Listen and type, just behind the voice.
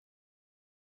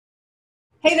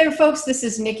Hey there, folks. This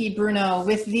is Nikki Bruno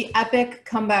with the Epic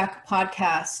Comeback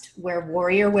Podcast, where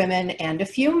warrior women and a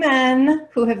few men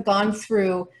who have gone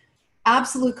through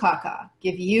absolute caca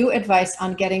give you advice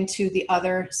on getting to the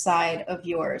other side of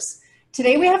yours.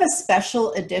 Today, we have a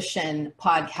special edition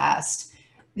podcast.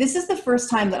 This is the first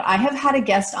time that I have had a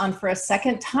guest on for a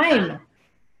second time.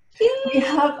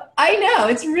 I know,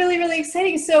 it's really, really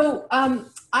exciting. So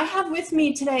I have with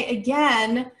me today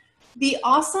again, the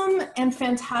awesome and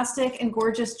fantastic and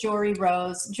gorgeous Joree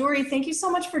Rose. Joree, thank you so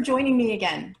much for joining me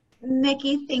again.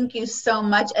 Nikki, thank you so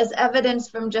much. As evidence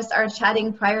from just our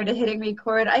chatting prior to hitting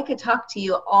record, I could talk to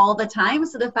you all the time.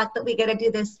 So the fact that we get to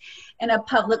do this in a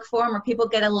public forum where people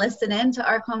get to listen in to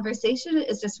our conversation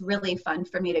is just really fun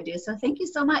for me to do. So thank you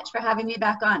so much for having me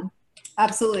back on.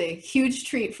 Absolutely. Huge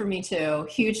treat for me too.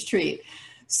 Huge treat.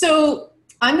 So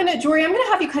Joree, I'm going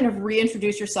to have you kind of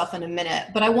reintroduce yourself in a minute,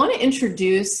 but I want to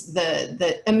introduce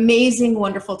the amazing,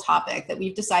 wonderful topic that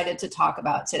we've decided to talk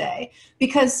about today,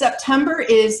 because September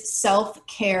is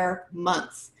Self-Care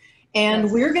Month, and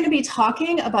Yes. We're going to be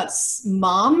talking about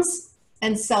moms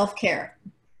and self-care.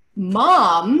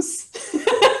 Moms.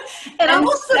 It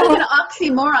almost feels like an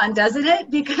oxymoron, doesn't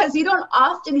it? Because you don't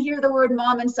often hear the word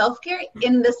mom and self-care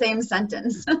in the same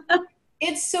sentence.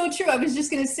 It's so true. I was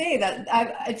just going to say that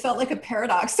I felt like a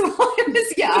paradox while I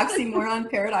was,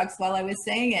 oxymoron paradox while I was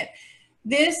saying it.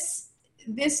 This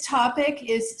topic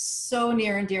is so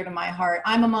near and dear to my heart.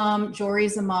 I'm a mom.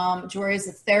 Joree's a mom. Joree's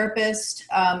a therapist.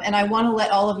 And I want to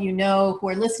let all of you know who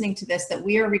are listening to this that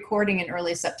we are recording in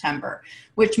early September,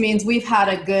 which means we've had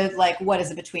a good,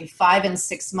 between 5 and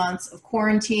 6 months of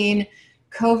quarantine.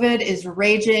 COVID is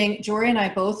raging. Joree and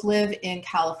I both live in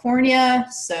California,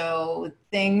 so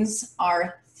things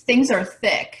are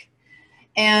thick.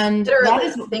 And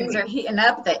literally, things are heating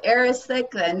up. The air is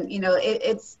thick, and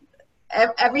it's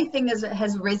everything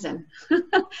has risen.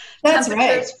 That's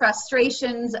right.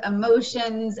 Frustrations,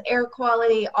 emotions, air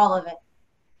quality, all of it.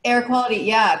 Air quality,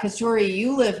 yeah, because Joree,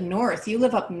 you live north. You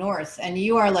live up north, and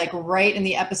you are right in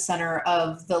the epicenter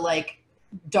of the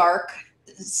dark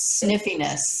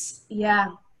sniffiness.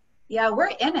 Yeah,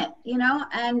 we're in it,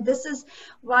 and this is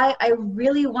why I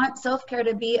really want self-care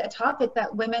to be a topic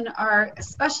that women are,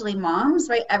 especially moms,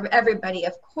 right? Everybody,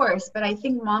 of course, but I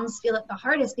think moms feel it the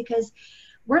hardest because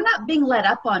we're not being let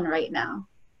up on right now.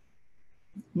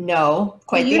 No,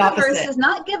 quite the opposite. The universe is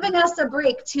not giving us a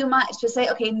break too much to say,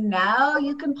 okay, now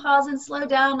you can pause and slow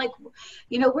down.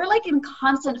 We're in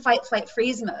constant fight, flight,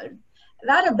 freeze mode.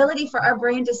 That ability for our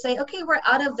brain to say, okay, we're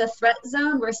out of the threat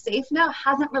zone, we're safe now,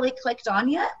 hasn't really clicked on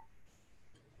yet.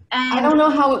 And I don't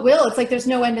know how it will. It's like there's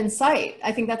no end in sight.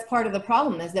 I think that's part of the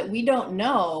problem, is that we don't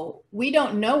know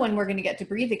when we're going to get to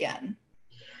breathe again.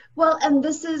 Well, and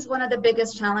this is one of the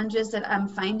biggest challenges that I'm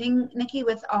finding, Nikki,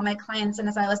 with all my clients. And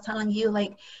as I was telling you,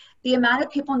 the amount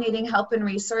of people needing help and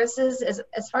resources is,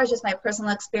 as far as just my personal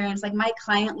experience, my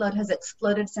client load has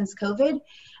exploded since COVID.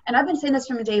 And I've been saying this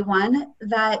from day one,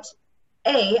 that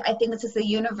I think this is the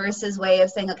universe's way of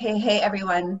saying, okay, hey,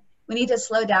 everyone, we need to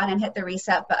slow down and hit the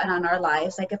reset button on our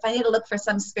lives. If I need to look for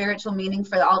some spiritual meaning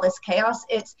for all this chaos,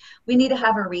 we need to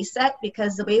have a reset,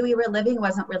 because the way we were living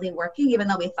wasn't really working, even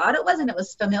though we thought it was, and it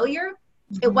was familiar.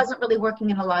 Mm-hmm. It wasn't really working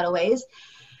in a lot of ways.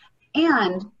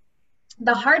 And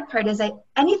the hard part is that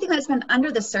anything that's been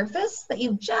under the surface that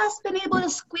you've just been able to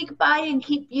squeak by and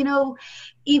keep,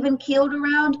 even keeled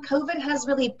around, COVID has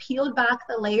really peeled back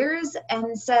the layers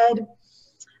and said,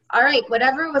 all right,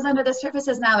 whatever was under the surface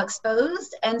is now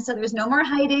exposed. And so there's no more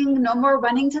hiding, no more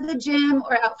running to the gym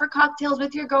or out for cocktails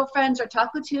with your girlfriends or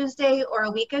Taco Tuesday or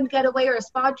a weekend getaway or a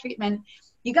spa treatment.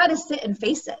 You got to sit and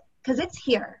face it, because it's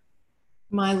here.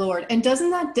 My Lord. And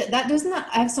doesn't I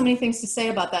have so many things to say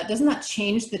about that. Doesn't that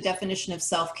change the definition of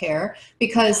self-care?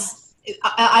 Because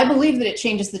I believe that it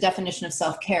changes the definition of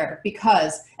self-care,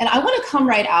 and I want to come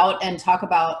right out and talk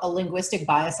about a linguistic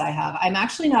bias I have. I'm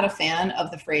actually not a fan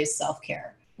of the phrase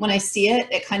self-care. When I see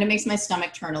it, it kind of makes my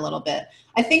stomach turn a little bit.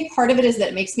 I think part of it is that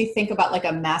it makes me think about a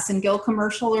Massengill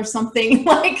commercial or something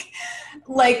like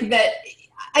that.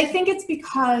 I think it's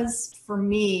because, for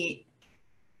me,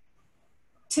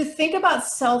 to think about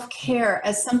self-care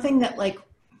as something that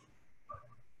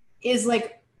is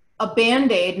a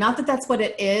Band-Aid, not that that's what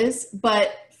it is,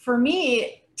 but for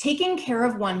me, taking care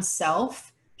of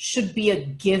oneself should be a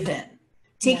given.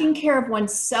 Taking care of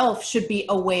oneself should be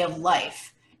a way of life.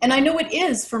 And I know it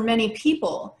is for many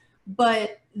people,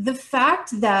 but the fact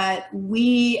that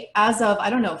we, as of,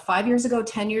 5 years ago,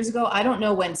 10 years ago, I don't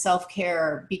know when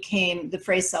the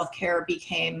phrase self-care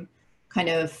became kind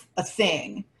of a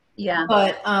thing. Yeah.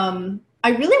 But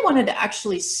I really wanted to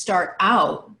actually start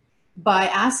out by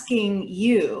asking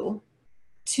you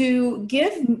to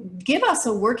give us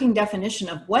a working definition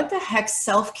of what the heck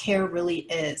self-care really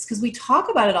is. Because we talk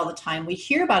about it all the time. We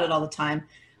hear about it all the time.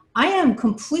 I am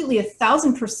completely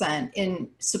 1,000% in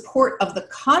support of the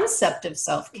concept of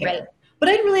self-care. Right. But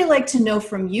I'd really like to know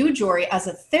from you, Joree, as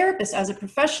a therapist, as a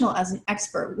professional, as an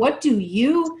expert,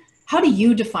 how do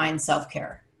you define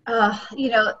self-care?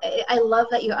 I love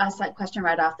that you asked that question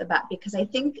right off the bat, because I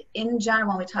think in general,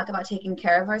 when we talk about taking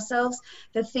care of ourselves,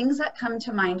 the things that come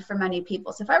to mind for many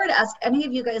people. So if I were to ask any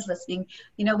of you guys listening,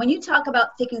 when you talk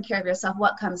about taking care of yourself,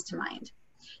 what comes to mind?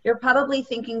 You're probably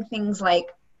thinking things like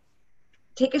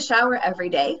take a shower every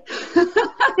day,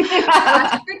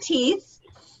 brush your teeth,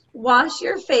 wash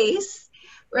your face,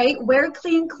 right? Wear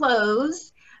clean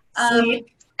clothes,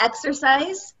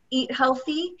 exercise, eat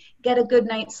healthy, get a good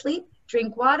night's sleep,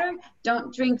 drink water,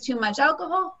 don't drink too much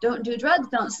alcohol, don't do drugs,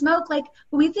 don't smoke. Like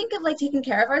when we think of like taking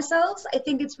care of ourselves, I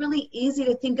think it's really easy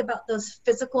to think about those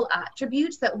physical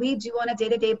attributes that we do on a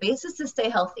day-to-day basis to stay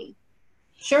healthy.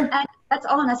 Sure. And that's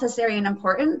all necessary and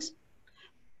important.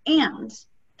 And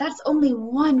that's only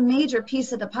one major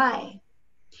piece of the pie.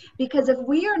 Because if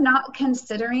we are not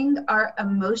considering our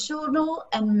emotional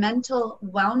and mental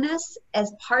wellness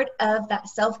as part of that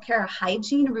self-care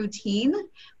hygiene routine,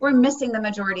 we're missing the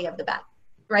majority of the bet,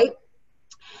 right?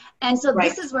 And so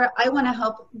This is where I want to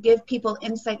help give people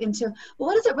insight into, well,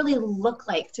 what does it really look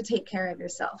like to take care of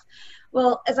yourself?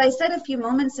 Well, as I said a few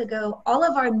moments ago, all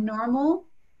of our normal,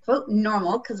 quote,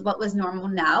 normal, because what was normal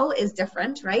now is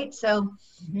different, right? So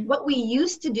what we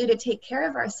used to do to take care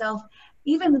of ourselves,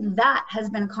 even that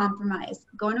has been compromised.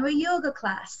 Going to a yoga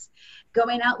class,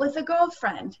 going out with a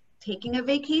girlfriend, taking a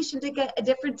vacation to get a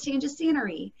different change of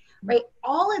scenery, right?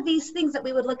 All of these things that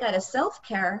we would look at as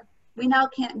self-care, we now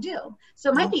can't do.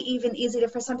 So it might be even easier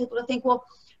for some people to think, well,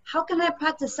 how can I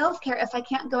practice self-care if I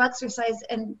can't go exercise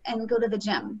and go to the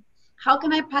gym? How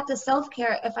can I practice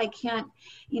self-care if I can't,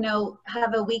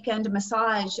 have a weekend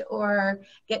massage or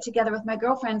get together with my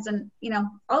girlfriends? And,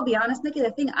 I'll be honest, Nikki,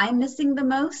 the thing I'm missing the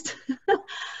most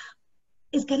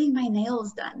is getting my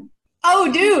nails done.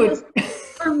 Oh, dude.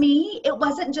 For me, it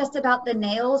wasn't just about the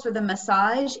nails or the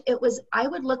massage. I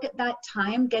would look at that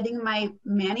time getting my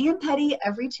mani and pedi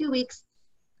every 2 weeks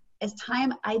as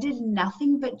time I did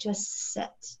nothing but just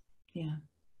sit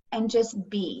and just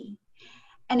be.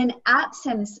 And in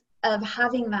absence of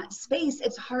having that space,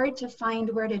 it's hard to find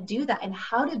where to do that and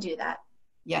how to do that.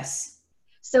 Yes.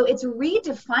 So it's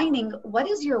redefining, what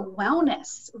does your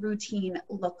wellness routine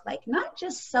look like? Not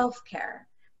just self-care.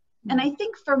 And I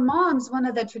think for moms, one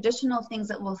of the traditional things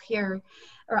that we'll hear,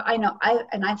 or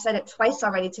I've said it twice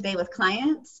already today with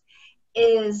clients,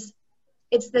 is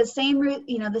it's the same,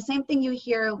 the same thing you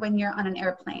hear when you're on an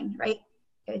airplane, right?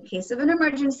 In case of an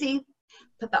emergency,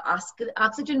 put the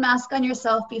oxygen mask on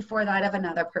yourself before that of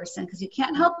another person, because you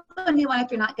can't help anyone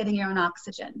if you're not getting your own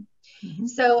oxygen.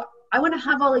 So I want to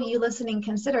have all of you listening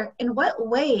consider, in what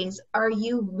ways are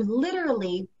you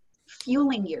literally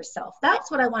fueling yourself?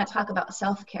 That's what I want to talk about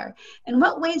self-care. In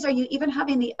what ways are you even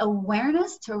having the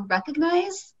awareness to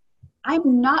recognize,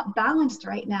 I'm not balanced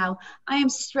right now. I am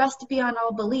stressed beyond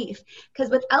all belief. Because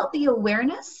without the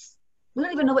awareness, we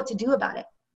don't even know what to do about it.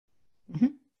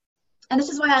 And this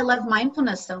is why I love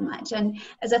mindfulness so much. And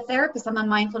as a therapist, I'm a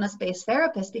mindfulness-based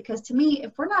therapist, because to me,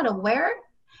 if we're not aware,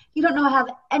 you don't have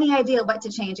any idea what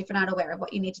to change if you're not aware of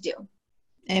what you need to do.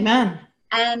 Amen.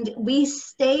 And we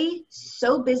stay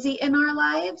so busy in our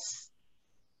lives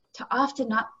to often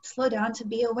not slow down to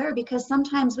be aware, because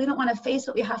sometimes we don't want to face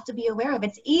what we have to be aware of.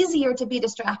 It's easier to be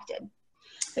distracted.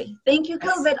 But thank you,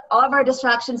 COVID. All of our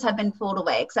distractions have been pulled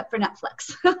away, except for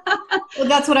Netflix. Well,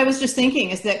 that's what I was just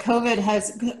thinking, is that COVID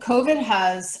has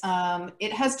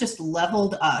just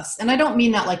leveled us. And I don't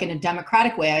mean that like in a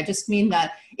democratic way. I just mean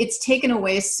that it's taken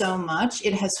away so much.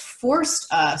 It has forced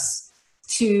us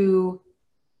to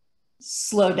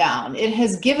slow down. It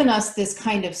has given us this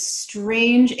kind of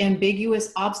strange,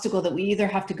 ambiguous obstacle that we either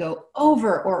have to go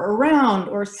over or around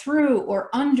or through or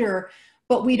under,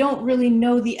 but we don't really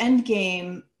know the end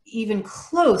game even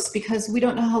close, because we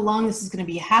don't know how long this is going to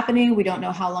be happening. We don't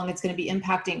know how long it's going to be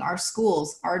impacting our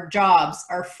schools, our jobs,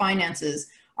 our finances,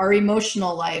 our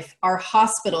emotional life, our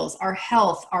hospitals, our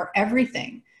health, our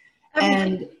everything.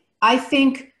 And I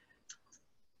think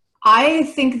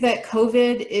that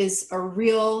COVID is a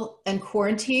real, and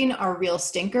quarantine are real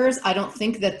stinkers. I don't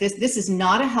think that this is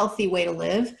not a healthy way to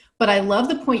live, but I love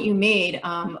the point you made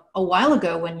a while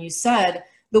ago when you said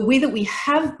the way that we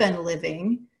have been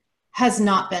living has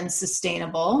not been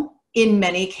sustainable. in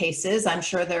many cases, I'm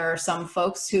sure there are some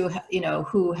folks who,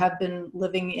 who have been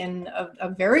living in a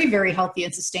very, very healthy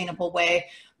and sustainable way.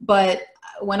 But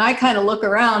when I kind of look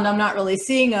around, I'm not really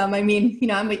seeing them. I mean,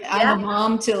 I'm a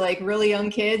mom to like really young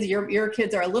kids. Your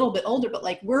kids are a little bit older, but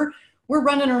like we're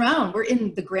running around. We're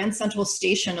in the Grand Central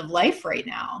Station of life right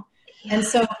now. Yeah. And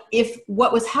so if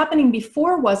what was happening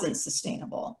before wasn't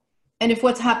sustainable, and if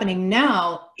what's happening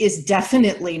now is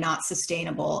definitely not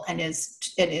sustainable and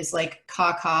is like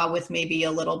caca with maybe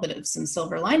a little bit of some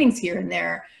silver linings here and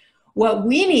there, what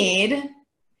we need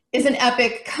is an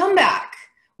epic comeback.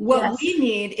 What we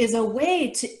need is a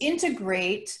way to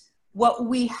integrate what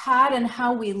we had and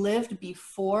how we lived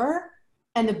before,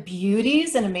 and the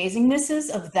beauties and amazingnesses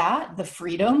of that, the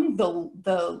freedom,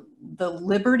 the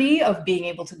liberty of being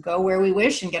able to go where we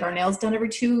wish and get our nails done every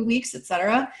 2 weeks,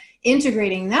 etc.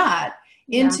 Integrating that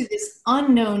into this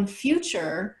unknown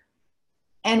future.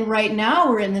 And right now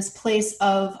we're in this place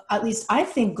of, at least I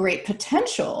think, great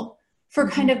potential for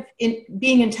kind of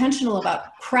being intentional about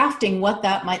crafting what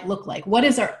that might look like. What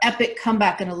is our epic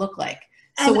comeback going to look like?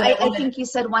 And so I think you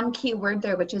said one key word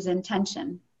there, which is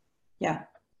intention. Yeah.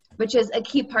 Which is a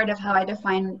key part of how I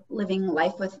define living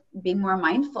life with being more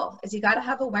mindful, is you got to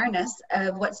have awareness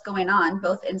of what's going on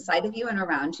both inside of you and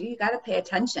around you. You got to pay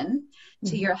attention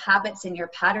to your habits and your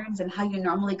patterns and how you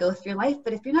normally go through your life.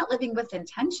 But if you're not living with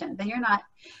intention, then you're not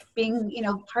being,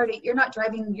 you're not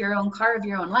driving your own car of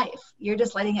your own life. You're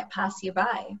just letting it pass you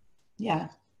by. Yeah.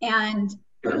 And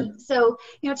so,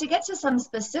 to get to some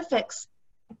specifics,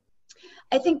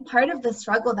 I think part of the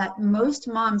struggle that most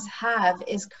moms have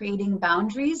is creating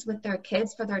boundaries with their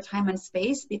kids for their time and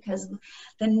space, because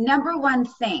the number one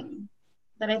thing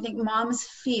that I think moms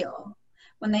feel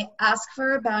when they ask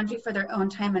for a boundary for their own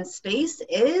time and space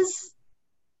is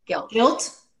guilt.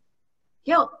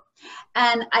 Guilt.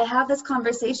 And I have this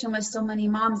conversation with so many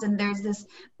moms, and there's this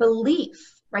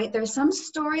belief, right? There's some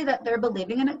story that they're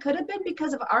believing, and it could have been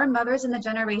because of our mothers in the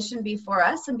generation before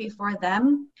us and before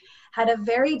them had a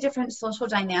very different social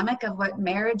dynamic of what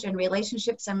marriage and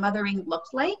relationships and mothering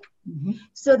looked like.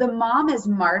 So the mom as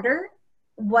martyr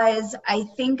was, I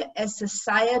think, a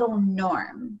societal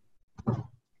norm.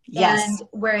 Yes. And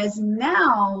whereas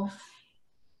now,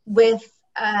 with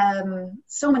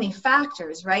so many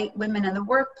factors, right? Women in the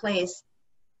workplace,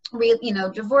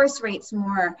 divorce rates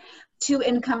more,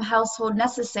 2-income household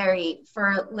necessary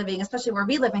for living, especially where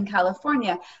we live in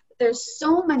California. There's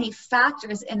so many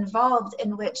factors involved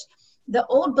in which the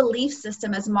old belief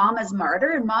system is mom as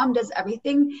martyr, and mom does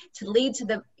everything to lead to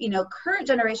the current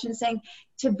generation saying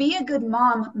to be a good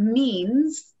mom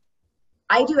means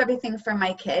I do everything for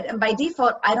my kid, and by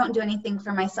default I don't do anything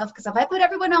for myself, because if I put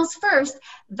everyone else first,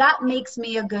 that makes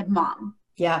me a good mom.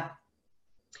 Yeah.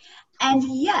 And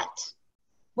yet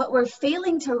what we're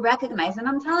failing to recognize, and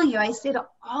I'm telling you, I see it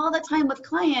all the time with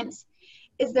clients,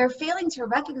 is they're failing to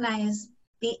recognize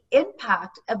the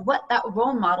impact of what that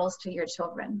role models to your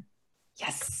children.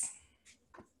 Yes.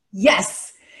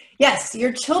 Yes. Yes.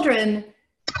 Your children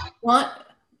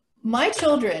my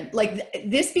children, like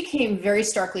this became very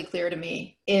starkly clear to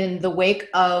me in the wake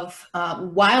of,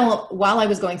 while I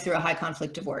was going through a high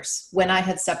conflict divorce, when I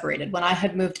had separated, when I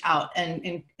had moved out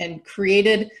and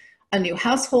created a new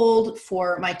household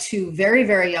for my 2 very,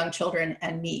 very young children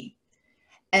and me.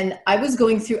 And I was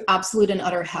going through absolute and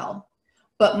utter hell,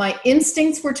 but my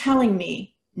instincts were telling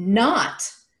me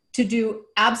not to do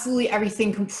absolutely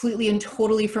everything completely and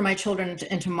totally for my children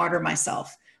and to martyr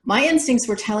myself. My instincts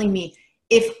were telling me,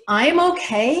 if I'm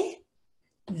okay,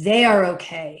 they are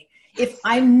okay. If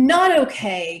I'm not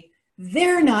okay,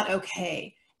 they're not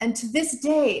okay. And to this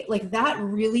day, like that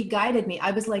really guided me.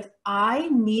 I was like, I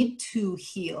need to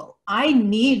heal. I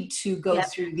need to go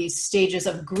through these stages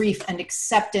of grief and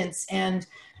acceptance, and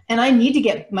I need to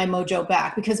get my mojo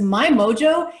back, because my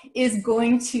mojo is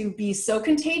going to be so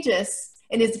contagious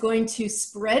and it's going to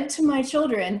spread to my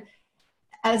children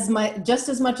just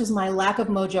as much as my lack of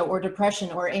mojo or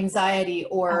depression or anxiety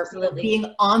or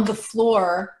being on the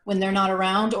floor when they're not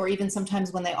around, or even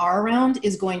sometimes when they are around,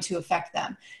 is going to affect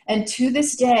them. And to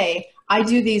this day, I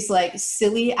do these like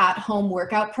silly at-home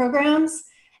workout programs,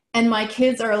 and my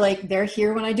kids are like, they're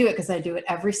here when I do it, because I do it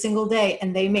every single day,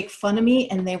 and they make fun of me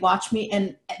and they watch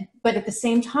me. But at the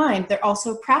same time, they're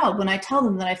also proud when I tell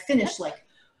them that I finished like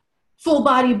full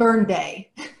body burn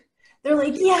day. They're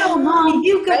like, yeah, Mommy,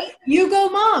 you go, right? You go,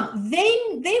 Mom. They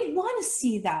want to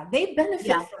see that. They benefit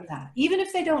from that, even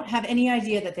if they don't have any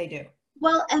idea that they do.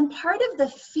 Well, and part of the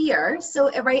fear,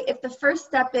 so right, if the first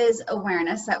step is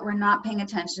awareness that we're not paying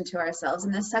attention to ourselves,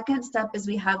 and the second step is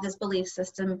we have this belief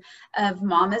system of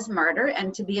mom as martyr,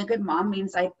 and to be a good mom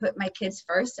means I put my kids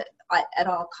first at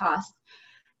all costs.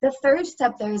 The third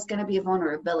step there is going to be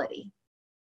vulnerability.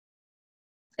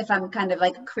 If I'm kind of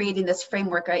like creating this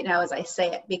framework right now as I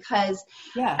say it, because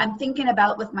I'm thinking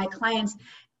about with my clients,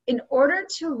 in order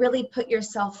to really put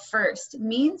yourself first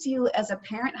means you as a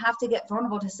parent have to get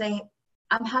vulnerable to say,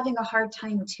 I'm having a hard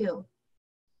time too.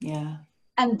 Yeah.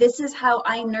 And this is how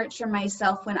I nurture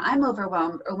myself when I'm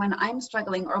overwhelmed or when I'm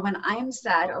struggling or when I'm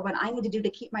sad or when I need to do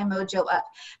to keep my mojo up.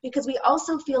 Because we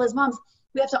also feel as moms,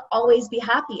 we have to always be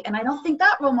happy. And I don't think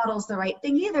that role model is the right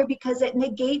thing either, because it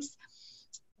negates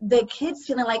the kids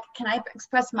feeling like, can I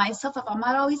express myself if I'm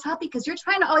not always happy? Because you're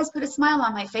trying to always put a smile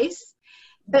on my face.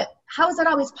 But how is that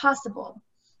always possible?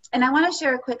 And I want to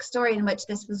share a quick story in which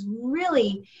this was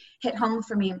really hit home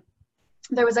for me.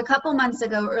 There was a couple months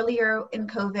ago, earlier in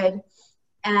COVID,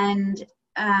 and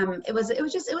it was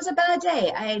a bad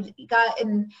day. I had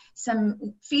gotten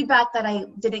some feedback that I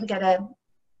didn't get a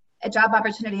job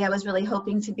opportunity I was really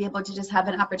hoping to be able to just have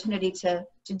an opportunity to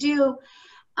do.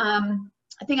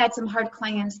 I think I had some hard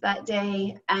clients that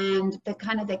day, and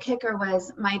the kicker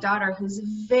was my daughter, who's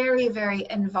very, very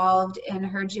involved in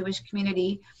her Jewish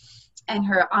community and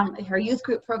her youth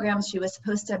group programs. She was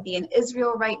supposed to be in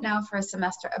Israel right now for a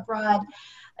semester abroad.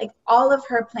 Like, all of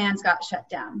her plans got shut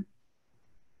down.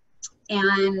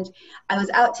 And I was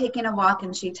out taking a walk,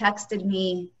 and she texted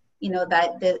me,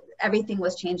 that everything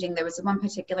was changing. There was one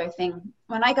particular thing.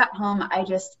 When I got home, I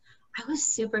was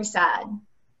super sad.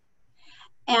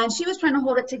 And she was trying to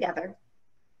hold it together.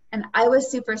 And I was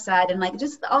super sad. And like,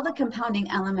 just all the compounding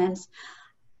elements,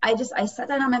 I sat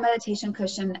down on my meditation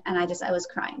cushion and I was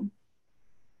crying.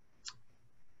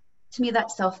 To me,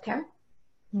 that's self-care.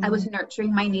 I was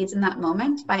nurturing my needs in that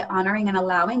moment by honoring and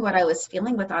allowing what I was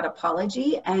feeling without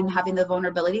apology and having the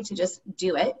vulnerability to just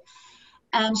do it.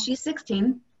 And she's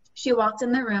 16. She walked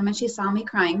in the room and she saw me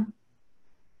crying.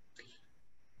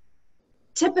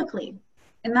 Typically,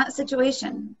 in that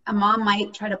situation, a mom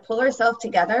might try to pull herself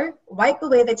together, wipe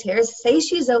away the tears, say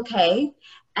she's okay,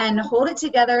 and hold it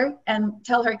together and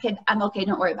tell her kid, I'm okay,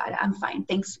 don't worry about it, I'm fine,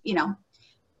 thanks,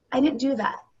 I didn't do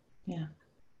that. Yeah.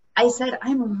 I said,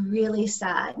 I'm really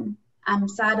sad. I'm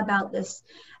sad about this.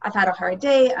 I've had a hard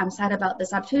day. I'm sad about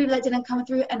this opportunity that didn't come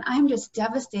through, and I'm just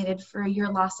devastated for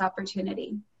your lost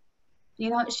opportunity. You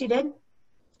know what she did?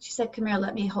 She said, come here,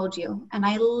 let me hold you. And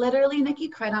I literally, Nikki,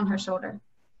 cried on her shoulder.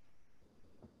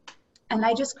 And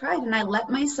I just cried, and I let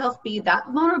myself be that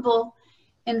vulnerable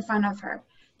in front of her.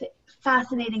 The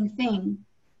fascinating thing,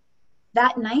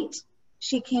 that night,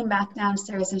 she came back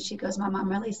downstairs and she goes, Mom, I'm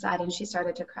really sad. And she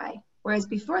started to cry. Whereas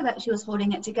before that, she was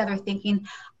holding it together thinking,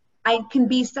 I can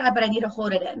be sad, but I need to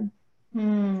hold it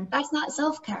in. That's not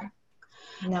self-care.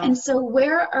 No. And so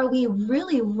where are we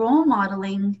really role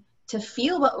modeling to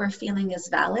feel what we're feeling is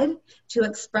valid, to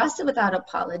express it without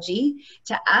apology,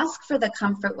 to ask for the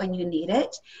comfort when you need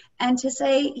it, and to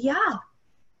say, yeah,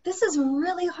 this is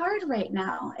really hard right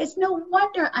now. It's no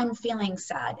wonder I'm feeling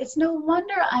sad. It's no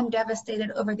wonder I'm devastated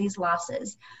over these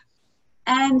losses.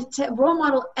 And to role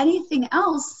model anything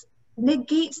else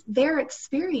negates their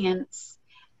experience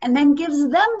and then gives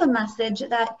them the message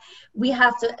that we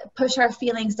have to push our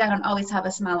feelings down and always have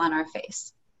a smile on our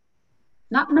face.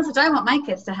 Not the message I want my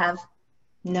kids to have.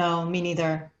 No, me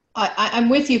neither. I'm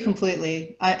with you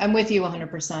completely. I'm with you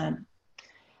 100%.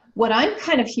 What I'm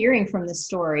kind of hearing from this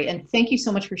story, and thank you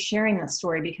so much for sharing that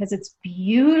story because it's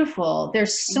beautiful.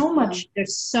 There's so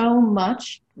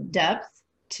much depth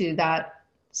to that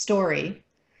story.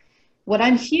 What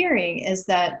I'm hearing is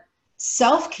that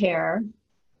self-care,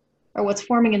 or what's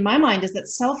forming in my mind is that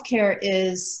self-care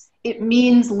it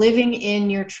means living in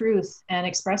your truth and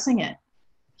expressing it.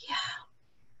 Yeah.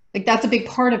 Like, that's a big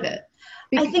part of it.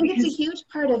 I think it's a huge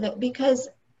part of it, because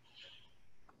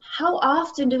how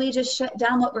often do we just shut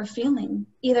down what we're feeling,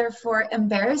 either for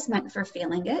embarrassment for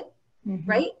feeling it,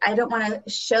 right? I don't want to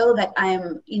show that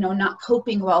I'm, not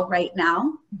coping well right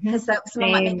now, because that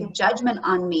someone might make a judgment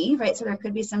on me, right? So there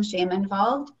could be some shame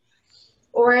involved.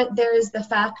 Or there's the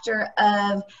factor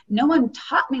of no one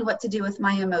taught me what to do with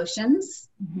my emotions.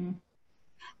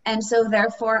 And so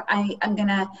therefore I'm going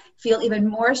to feel even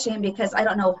more shame because I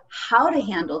don't know how to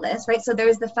handle this, right? So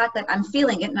there's the fact that I'm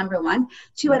feeling it, number one.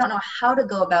 Two, I don't know how to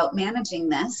go about managing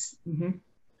this.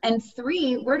 And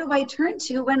three, where do I turn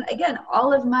to when, again,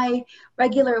 all of my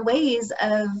regular ways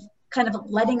of kind of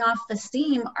letting off the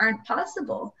steam aren't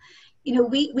possible?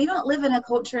 We don't live in a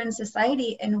culture and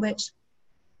society in which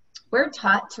we're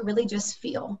taught to really just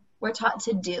feel. We're taught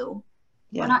to do.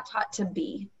 We're not taught to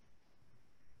be.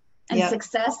 And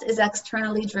success is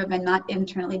externally driven, not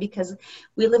internally, because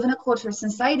we live in a culture of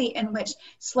society in which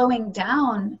slowing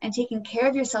down and taking care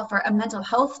of yourself for a mental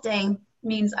health day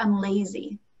means I'm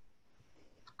lazy.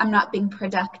 I'm not being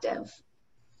productive.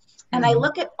 And I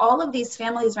look at all of these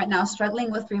families right now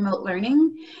struggling with remote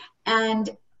learning, and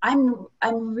I'm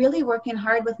really working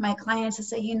hard with my clients to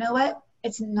say, you know what?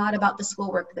 It's not about the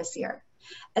schoolwork this year.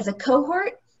 As a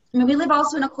cohort, I mean, we live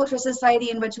also in a cultural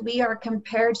society in which we are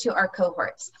compared to our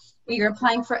cohorts. You're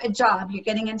applying for a job, you're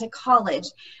getting into college,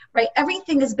 right?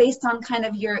 Everything is based on kind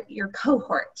of your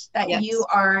cohort that you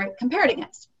are compared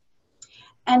against.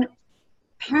 And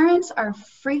parents are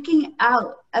freaking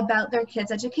out about their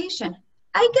kids' education.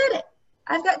 I get it.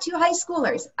 I've got 2 high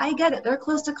schoolers. I get it. They're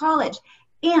close to college.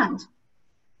 And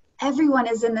everyone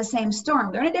is in the same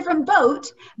storm. They're in a different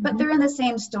boat, but they're in the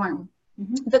same storm.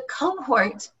 The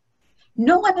cohort,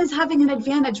 no one is having an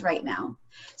advantage right now.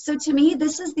 So to me,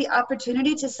 this is the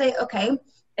opportunity to say, okay,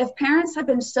 if parents have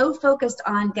been so focused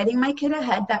on getting my kid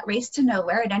ahead, that race to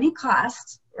nowhere at any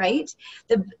cost, right?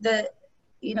 The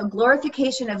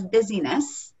glorification of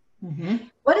busyness.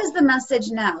 What is the message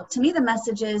now? To me, the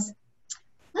message is,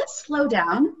 let's slow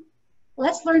down.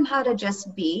 Let's learn how to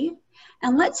just be.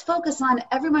 And let's focus on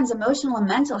everyone's emotional and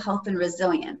mental health and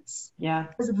resilience. Yeah.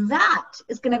 Because that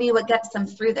is going to be what gets them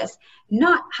through this.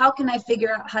 Not how can I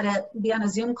figure out how to be on a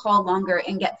Zoom call longer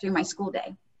and get through my school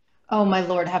day. Oh, my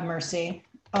Lord, have mercy.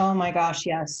 Oh my gosh,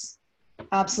 yes,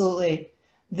 absolutely.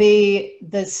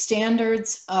 The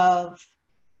standards of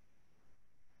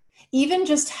even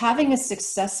just having a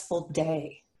successful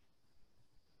day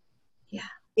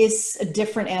is a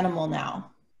different animal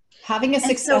now. Having a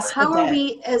successful so how day. Are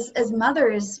we as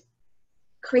mothers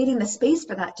creating the space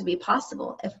for that to be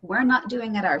possible if we're not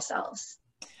doing it ourselves?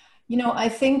 You know, I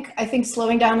think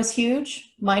slowing down is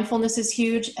huge. Mindfulness is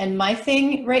huge. And my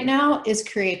thing right now is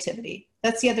creativity.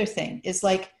 That's the other thing, is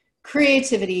like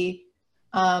creativity,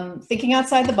 thinking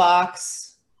outside the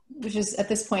box, which is at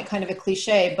this point kind of a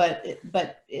cliche, but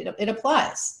it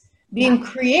applies. Being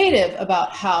creative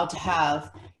about how to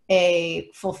have a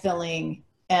fulfilling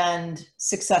and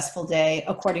successful day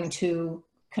according to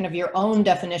kind of your own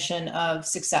definition of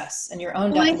success and your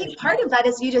own definition. I think part of that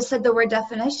is, you just said the word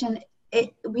definition.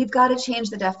 We've got to change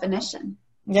the definition.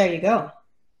 There you go.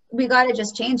 We got to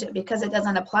just change it because it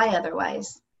doesn't apply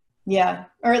otherwise. Yeah.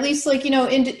 Or at least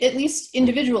at least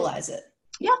individualize it.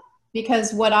 Yeah.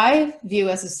 Because what I view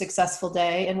as a successful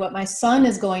day and what my son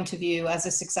is going to view as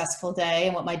a successful day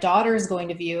and what my daughter is going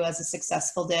to view as a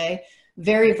successful day,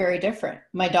 very, very different.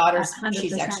 My daughter's, 100%.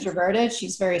 She's extroverted.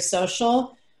 She's very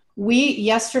social.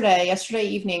 Yesterday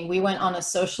evening, we went on a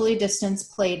socially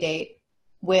distanced play date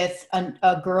with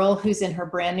a girl who's in her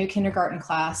brand new kindergarten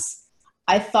class.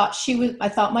 I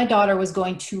thought my daughter was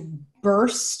going to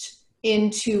burst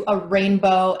into a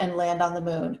rainbow and land on the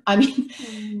moon. I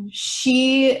mean,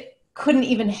 she couldn't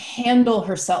even handle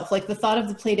herself. Like, the thought of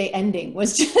the play day ending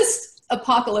was just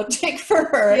apocalyptic for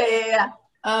her. Yeah.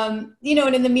 And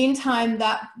in the meantime,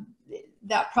 that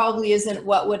probably isn't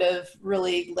what would have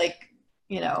really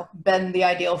been the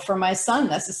ideal for my son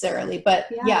necessarily. But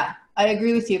yeah, I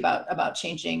agree with you about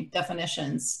changing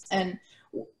definitions. And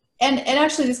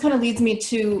actually this kind of leads me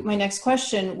to my next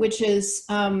question, which is,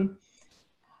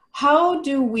 how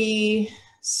do we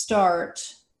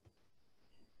start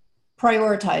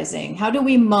prioritizing? How do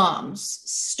we moms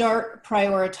start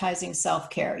prioritizing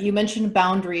self-care? You mentioned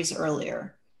boundaries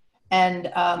earlier.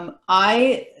 And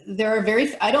I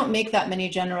don't make that many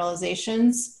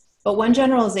generalizations, but one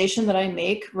generalization that I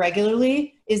make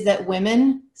regularly is that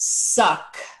women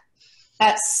suck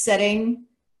at setting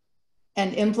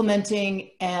and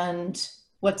implementing and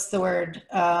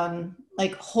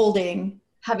holding.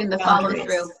 Having the follow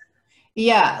through.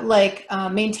 Yeah,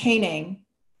 maintaining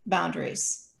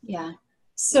boundaries. Yeah.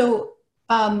 So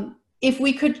if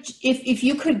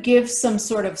you could give some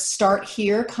sort of start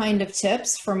here kind of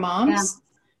tips for moms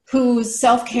whose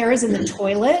self-care is in the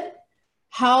toilet,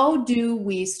 how do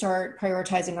we start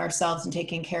prioritizing ourselves and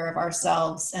taking care of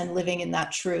ourselves and living in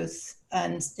that truth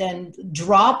and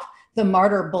drop the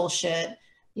martyr bullshit,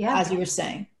 as you were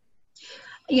saying?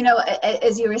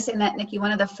 As you were saying that, Nikki,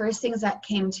 one of the first things that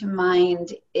came to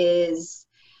mind is,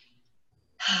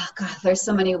 there's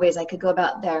so many ways I could go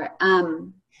about there.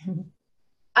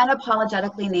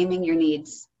 Unapologetically naming your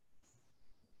needs.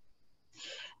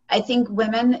 I think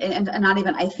women, and not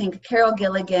even I think, Carol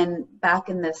Gilligan back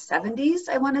in the 70s,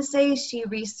 I want to say, she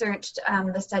researched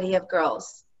the study of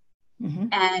girls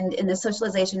and in the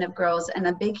socialization of girls. And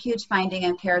a big, huge finding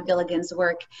in Carol Gilligan's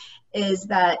work is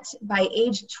that by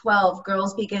age 12,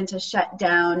 girls begin to shut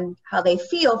down how they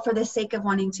feel for the sake of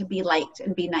wanting to be liked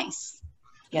and be nice.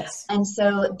 Yes. And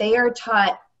so they are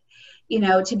taught,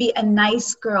 to be a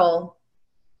nice girl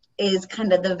is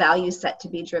kind of the value set to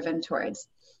be driven towards.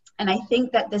 And I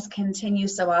think that this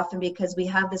continues so often because we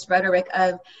have this rhetoric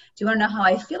of, do you want to know how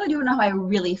I feel or do you want to know how I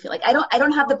really feel? Like, I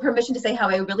don't have the permission to say how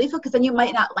I really feel, because then you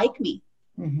might not like me.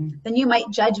 Then you might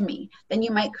judge me. Then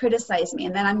you might criticize me.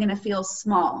 And then I'm going to feel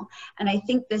small. And I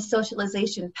think this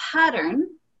socialization pattern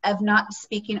of not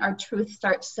speaking our truth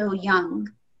starts so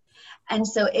young. And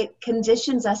so it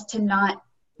conditions us to not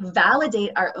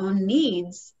validate our own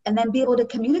needs and then be able to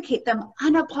communicate them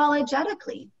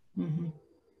unapologetically.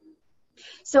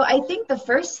 So I think the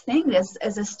first thing is,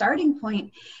 as a starting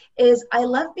point, is I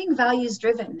love being values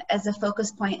driven as a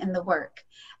focus point in the work,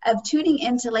 of tuning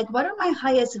into like, what are my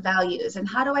highest values and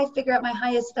how do I figure out my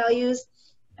highest values?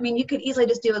 I mean, you could easily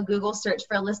just do a Google search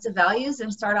for a list of values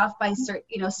and start off by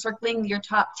circling your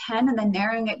top 10 and then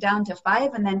narrowing it down to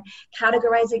 5 and then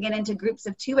categorizing it into groups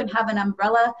of 2 and have an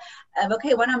umbrella of,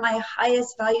 okay, one of my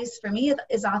highest values for me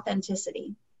is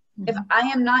authenticity. If I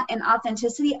am not in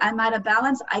authenticity, I'm out of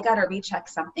balance, I got to recheck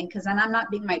something, because then I'm not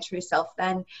being my true self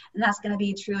then. And that's going to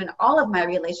be true in all of my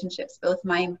relationships, both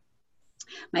my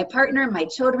partner, my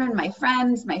children, my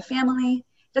friends, my family.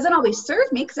 It doesn't always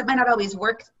serve me because it might not always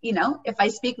work. If I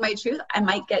speak my truth, I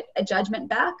might get a judgment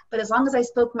back. But as long as I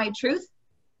spoke my truth,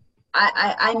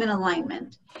 I'm in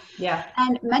alignment. Yeah.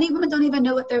 And many women don't even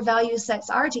know what their value sets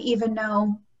are to even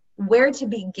know where to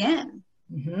begin.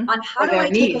 On how do I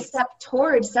take a step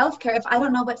towards self-care if I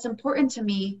don't know what's important to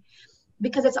me?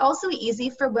 Because it's also easy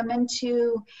for women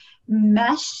to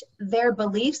mesh their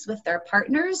beliefs with their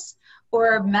partners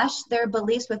or mesh their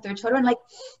beliefs with their children. Like,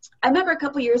 I remember a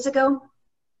couple years ago,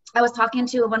 I was talking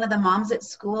to one of the moms at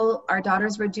school. Our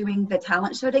daughters were doing the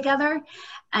talent show together,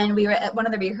 and we were at one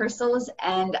of the rehearsals,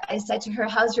 and I said to her,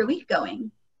 how's your week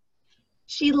going?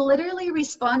 She literally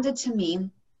responded to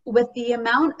me with the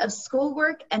amount of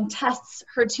schoolwork and tests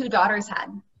her 2 daughters had.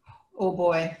 Oh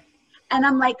boy. And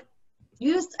I'm like,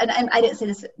 and I didn't say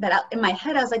this, but in my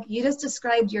head, I was like, you just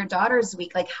described your daughter's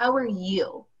week. Like, how are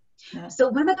you? Yeah. So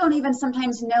women don't even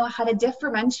sometimes know how to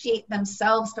differentiate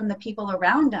themselves from the people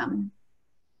around them.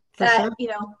 For that,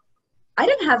 sure. I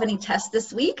didn't have any tests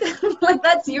this week. Like,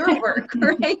 that's your work,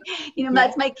 right?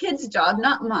 That's my kid's job,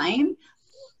 not mine.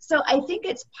 So I think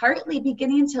it's partly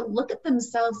beginning to look at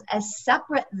themselves as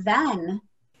separate than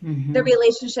the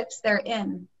relationships they're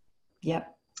in.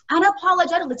 Yep.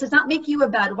 Unapologetically. This does not make you a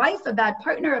bad wife, a bad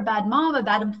partner, a bad mom, a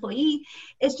bad employee.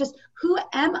 It's just, who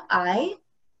am I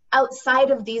outside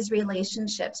of these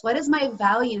relationships? What is my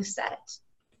value set?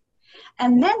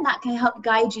 And then that can help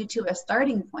guide you to a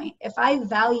starting point. If I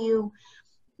value,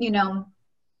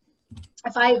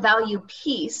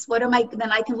 peace,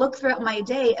 then I can look throughout my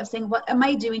day of saying, what am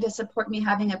I doing to support me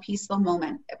having a peaceful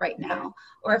moment right now?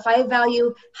 Or if I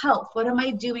value health, what am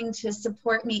I doing to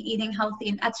support me eating healthy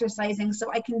and exercising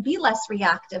so I can be less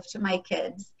reactive to my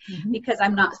kids because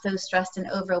I'm not so stressed and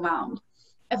overwhelmed?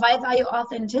 If I value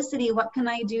authenticity, what can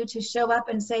I do to show up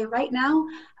and say, right now,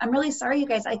 I'm really sorry, you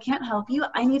guys, I can't help you.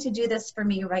 I need to do this for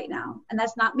me right now. And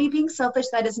that's not me being selfish.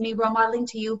 That is me role modeling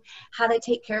to you how to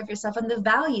take care of yourself, and the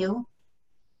value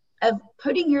of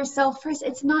putting yourself first.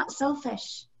 It's not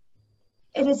selfish.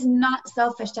 It is not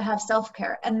selfish to have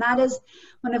self-care. And that is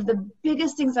one of the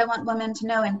biggest things I want women to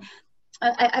know. And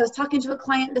I was talking to a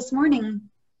client this morning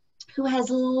who has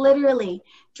literally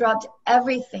dropped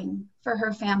everything for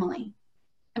her family.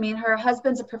 I mean, her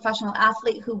husband's a professional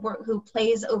athlete who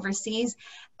plays overseas.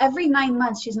 Every 9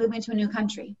 months, she's moving to a new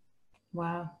country.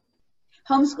 Wow.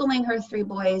 Homeschooling her 3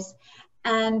 boys.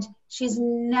 And she's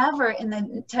never in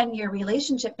the 10-year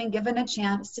relationship been given a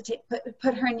chance to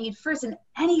put her need first. And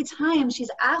any time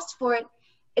she's asked for it,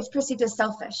 it's perceived as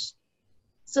selfish.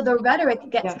 So the rhetoric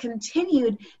gets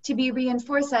continued to be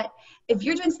reinforced that if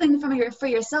you're doing something for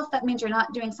yourself, that means you're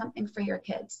not doing something for your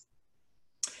kids.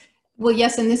 Well,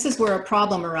 yes, and this is where a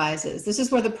problem arises. This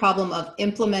is where the problem of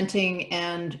implementing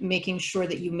and making sure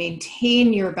that you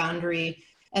maintain your boundary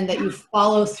and that you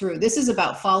follow through. This is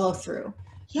about follow through.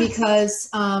 Yes.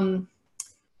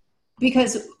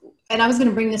 Because, and I was going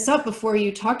to bring this up before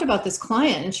you talked about this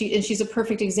client, and she's a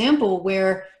perfect example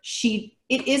where it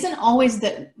isn't always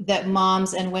that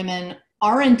moms and women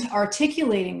aren't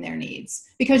articulating their needs,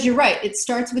 because you're right. It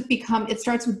starts with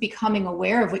becoming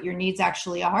aware of what your needs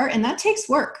actually are. And that takes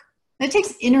work. That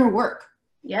takes inner work.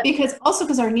 Yep.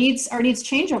 Because our needs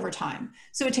change over time.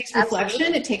 So it takes reflection,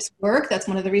 Absolutely. It takes work. That's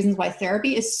one of the reasons why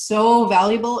therapy is so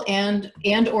valuable and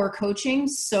or coaching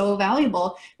so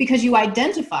valuable, because you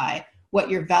identify what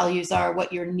your values are,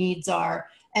 what your needs are,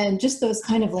 and just those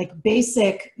kind of like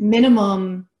basic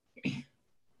minimum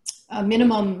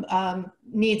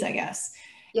needs, I guess.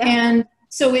 Yep. And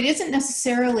so it isn't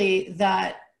necessarily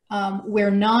that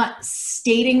we're not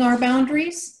stating our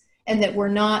boundaries and that we're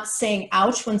not saying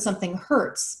ouch when something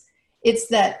hurts. It's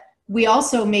that we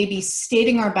also may be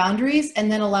stating our boundaries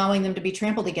and then allowing them to be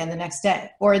trampled again the next day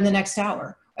or in the next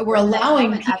hour. We're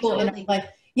allowing people in our life,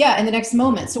 in the next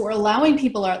moment. So we're allowing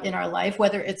people in our life,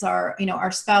 whether it's our,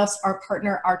 our spouse, our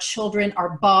partner, our children,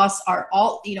 our boss,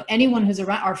 anyone who's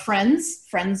around, our friends,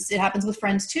 it happens with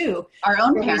friends too. Our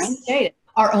own parents.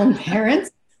 Our own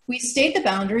parents. We state the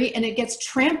boundary and it gets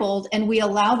trampled, and we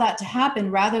allow that to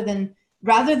happen rather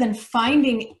than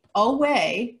finding a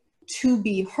way to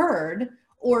be heard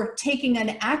or taking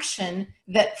an action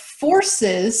that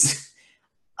forces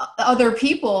other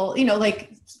people,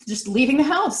 like just leaving the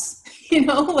house,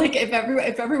 like if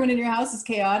everyone in your house is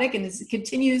chaotic and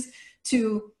continues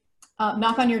to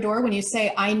knock on your door when you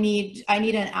say, I need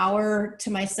an hour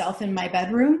to myself in my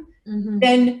bedroom, mm-hmm.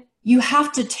 then you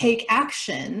have to take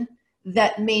action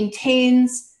that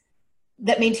maintains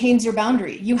your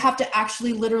boundary. You have to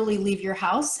actually literally leave your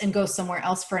house and go somewhere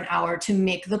else for an hour to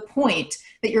make the point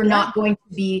that you're not going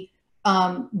to be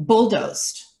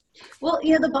bulldozed. Well,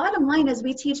 the bottom line is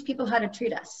we teach people how to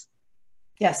treat us.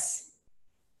 Yes.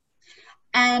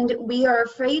 And we are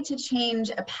afraid to change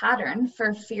a pattern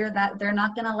for fear that they're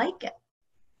not going to like it.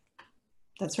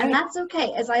 That's right. And that's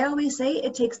okay. As I always say,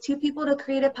 it takes two people to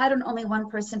create a pattern, only one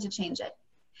person to change it.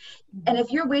 Mm-hmm. And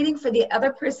if you're waiting for the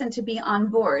other person to be on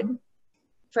board,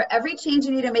 for every change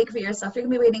you need to make for yourself, you're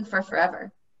going to be waiting for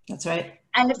forever. That's right.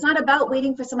 And it's not about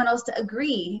waiting for someone else to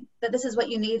agree that this is what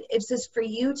you need. It's just for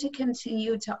you to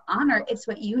continue to honor it's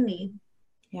what you need.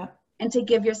 Yeah. And to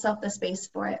give yourself the space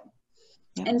for it.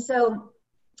 Yeah. And so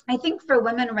I think for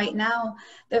women right now,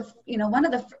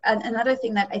 another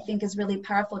thing that I think is really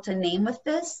powerful to name with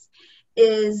this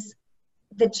is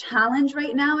the challenge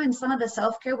right now, and some of the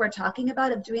self-care we're talking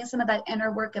about of doing some of that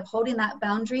inner work of holding that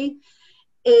boundary,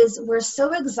 is we're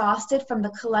so exhausted from the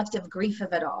collective grief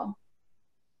of it all.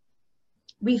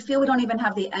 We feel we don't even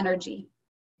have the energy.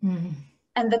 Mm-hmm.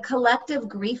 And the collective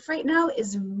grief right now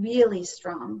is really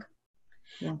strong.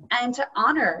 Yeah. And to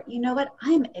honor,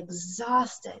 I'm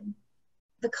exhausted.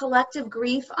 The collective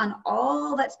grief on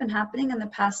all that's been happening in the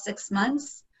past 6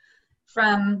 months,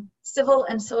 from civil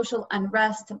and social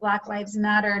unrest to Black Lives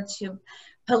Matter to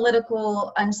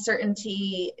political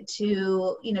uncertainty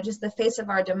to, just the face of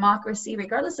our democracy,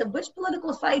 regardless of which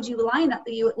political side you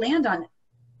land on.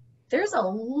 There's a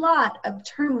lot of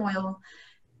turmoil.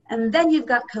 And then you've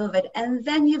got COVID, and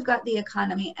then you've got the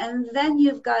economy, and then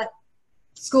you've got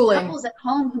schooling, couples at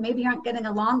home who maybe aren't getting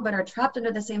along but are trapped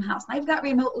under the same house. Now you've got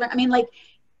remote learning.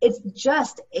 It's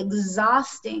just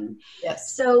exhausting.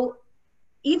 Yes. So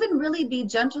even really be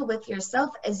gentle with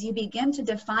yourself as you begin to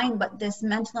define what this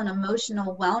mental and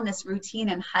emotional wellness routine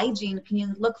and hygiene can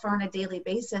you look for on a daily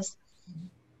basis.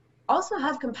 Also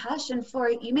have compassion for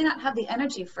it. You may not have the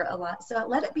energy for a lot, so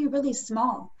let it be really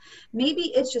small. Maybe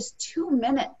it's just 2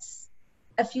 minutes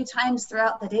a few times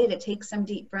throughout the day to take some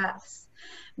deep breaths.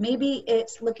 Maybe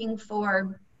it's looking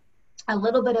for a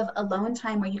little bit of alone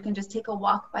time where you can just take a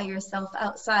walk by yourself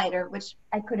outside, or which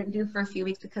I couldn't do for a few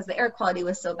weeks because the air quality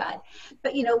was so bad.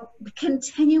 But,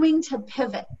 continuing to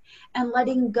pivot and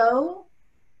letting go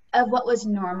of what was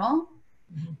normal.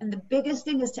 Mm-hmm. And the biggest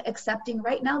thing is to accepting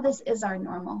right now, this is our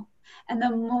normal. And the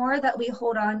more that we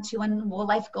hold on to, and will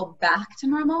life go back to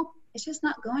normal? It's just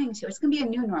not going to. It's going to be a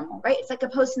new normal, right? It's like a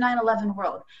post 9/11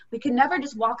 world. We can never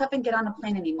just walk up and get on a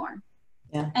plane anymore.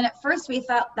 Yeah. And at first we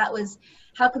thought that was,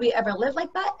 how could we ever live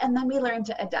like that? And then we learned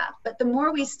to adapt. But the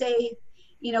more we stay,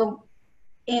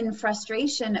 in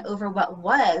frustration over what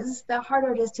was, the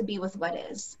harder it is to be with what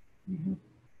is. Mm-hmm.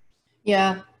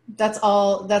 Yeah, that's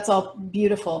all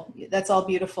beautiful. That's all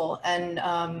beautiful. And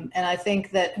I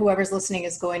think that whoever's listening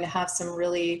is going to have some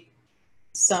really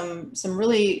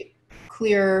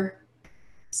clear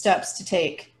steps to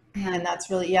take. Yeah. And that's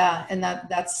really, and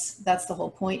that's the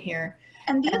whole point here.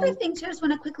 And the other thing too, I just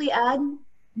want to quickly add,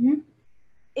 mm-hmm.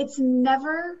 It's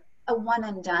never a one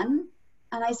and done.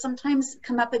 And I sometimes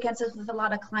come up against this with a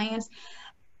lot of clients,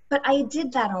 but I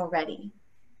did that already.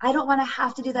 I don't want to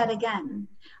have to do that again,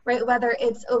 right? Whether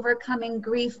it's overcoming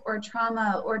grief or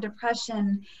trauma or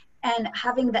depression and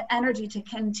having the energy to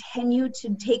continue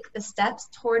to take the steps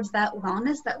towards that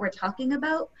wellness that we're talking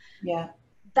about. Yeah.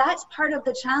 That's part of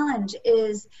the challenge.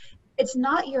 Is it's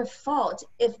not your fault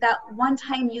if that one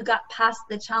time you got past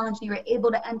the challenge and you were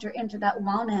able to enter into that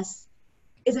wellness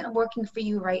isn't working for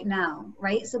you right now,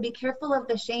 right? So be careful of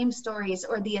the shame stories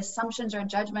or the assumptions or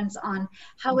judgments on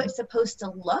how it's supposed to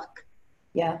look.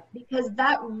 Yeah. Because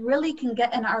that really can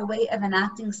get in our way of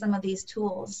enacting some of these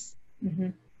tools. Mm-hmm.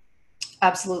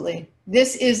 Absolutely.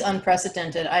 This is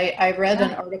unprecedented. I read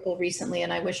an article recently,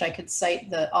 and I wish I could cite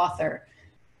the author.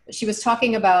 She was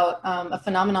talking about a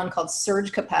phenomenon called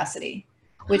surge capacity,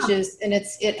 which is, and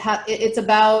it's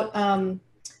about,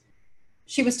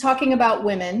 she was talking about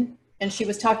women, and she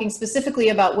was talking specifically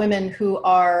about women who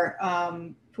are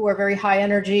very high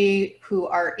energy, who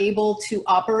are able to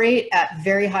operate at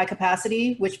very high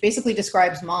capacity, which basically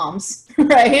describes moms,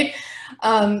 right?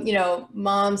 You know,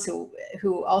 moms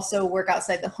who also work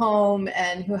outside the home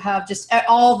and who have just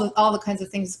all the kinds of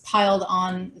things piled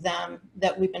on them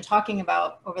that we've been talking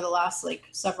about over the last like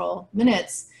several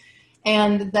minutes.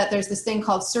 And that there's this thing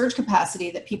called surge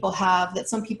capacity that people have, that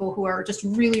some people who are just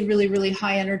really, really, really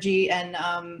high energy and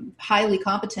highly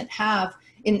competent have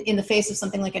in the face of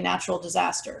something like a natural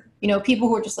disaster. You know, people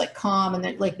who are just like calm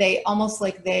and like they almost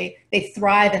like they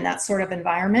thrive in that sort of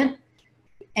environment,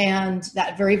 and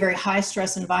that very, very high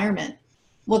stress environment.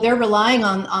 Well, they're relying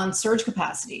on surge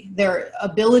capacity, their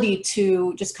ability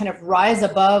to just kind of rise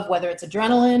above, whether it's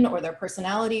adrenaline or their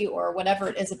personality or whatever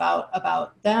it is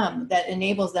about them that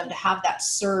enables them to have that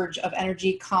surge of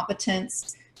energy,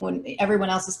 competence when everyone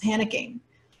else is panicking.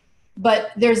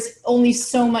 But there's only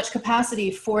so much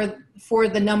capacity for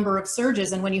the number of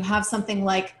surges. And when you have something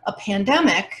like a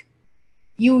pandemic,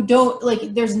 you don't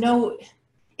like, there's no,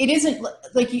 it isn't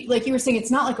like you were saying, it's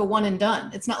not like a one and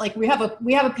done. It's not like we have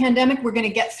a pandemic, we're going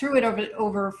to get through it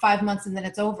over 5 months and then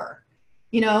it's over,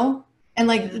 you know? And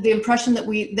like the impression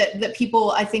that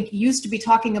people, I think, used to be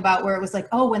talking about, where it was like,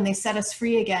 oh, when they set us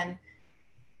free again,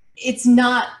 it's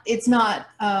not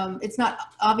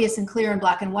obvious and clear and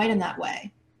black and white in that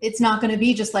way. It's not going to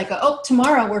be just like, oh,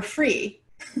 tomorrow we're free.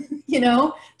 You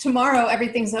know, tomorrow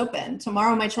everything's open.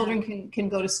 Tomorrow my children can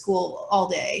go to school all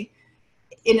day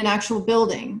in an actual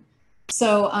building.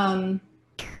 So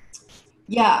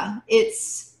yeah,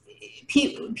 it's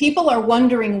people are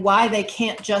wondering why they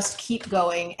can't just keep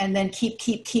going and then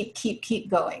keep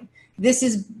going. This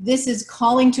is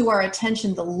calling to our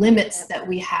attention the limits that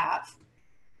we have,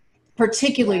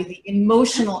 particularly the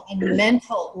emotional and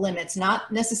mental limits,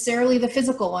 not necessarily the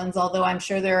physical ones, although I'm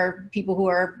sure there are people who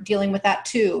are dealing with that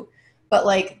too, but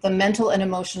like the mental and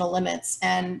emotional limits.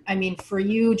 And I mean, for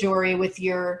you, Joree, with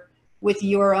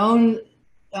your own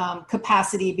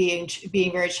capacity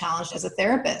being very challenged as a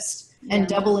therapist, and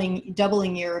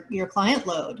doubling your client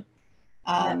load,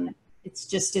 that's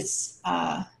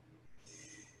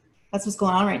what's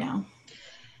going on right now.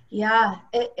 Yeah,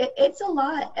 it's a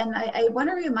lot. And I want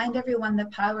to remind everyone the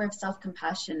power of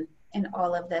self-compassion in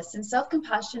all of this. And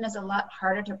self-compassion is a lot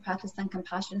harder to practice than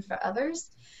compassion for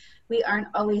others. We aren't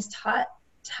always taught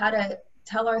how to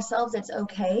tell ourselves it's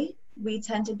okay. We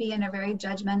tend to be in a very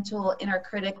judgmental inner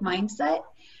critic mindset,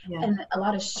 and a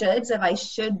lot of shoulds of, I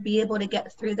should be able to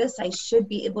get through this. I should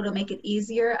be able to make it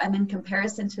easier. I'm in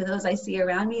comparison to those I see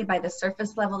around me by the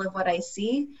surface level of what I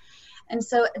see. And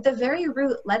so at the very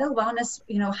root, let a wellness,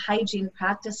 hygiene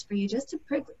practice for you, just to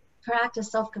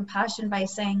practice self-compassion by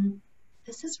saying,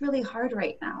 this is really hard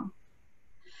right now.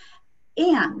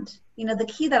 And, the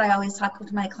key that I always talk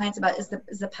to my clients about is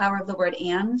the power of the word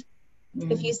and.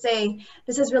 Mm-hmm. If you say,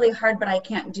 this is really hard, but I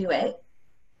can't do it,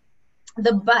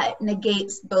 the but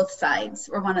negates both sides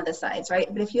or one of the sides,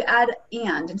 right? But if you add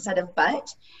and instead of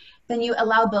but, then you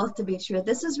allow both to be true.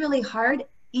 This is really hard,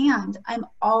 and I'm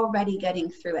already getting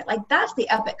through it. Like, that's the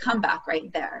epic comeback right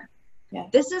there. Yeah.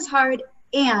 This is hard,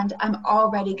 and I'm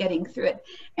already getting through it.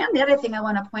 And the other thing I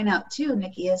want to point out too,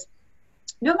 Nikki, is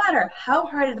no matter how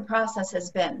hard the process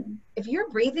has been, if you're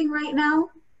breathing right now,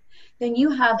 then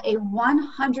you have a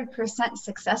 100%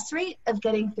 success rate of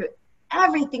getting through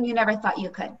everything you never thought you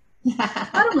could.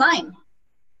 Bottom line,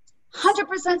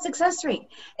 100% success rate.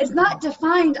 It's not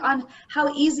defined on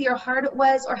how easy or hard it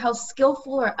was, or how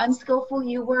skillful or unskillful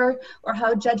you were, or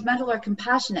how judgmental or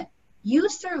compassionate. You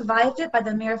survived it by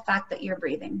the mere fact that you're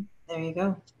breathing. There you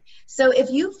go. So if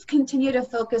you continue to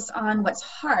focus on what's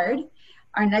hard,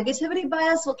 our negativity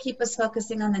bias will keep us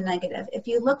focusing on the negative. If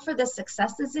you look for the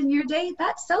successes in your day,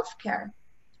 that's self-care.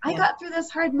 I got through this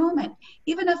hard moment.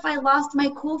 Even if I lost my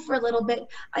cool for a little bit,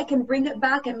 I can bring it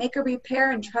back and make a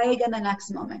repair and try again the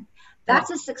next moment. That's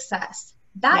a success.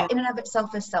 That in and of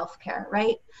itself is self-care,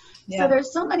 right? So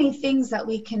there's so many things that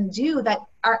we can do that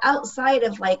are outside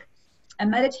of like a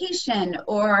meditation,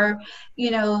 or,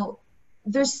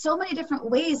 there's so many different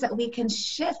ways that we can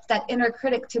shift that inner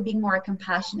critic to being more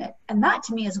compassionate. And that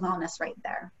to me is wellness right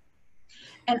there.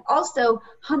 And also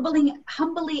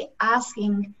humbly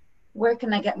asking, where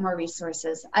can I get more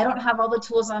resources? I don't have all the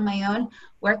tools on my own.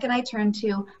 Where can I turn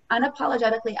to?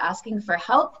 Unapologetically asking for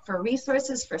help, for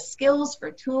resources, for skills,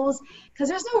 for tools, because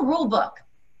there's no rule book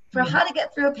for how to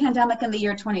get through a pandemic in the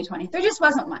year 2020. There just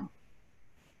wasn't one.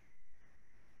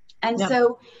 And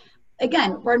so,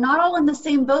 again, we're not all in the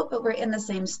same boat, but we're in the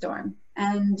same storm.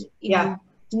 And,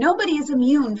 Nobody is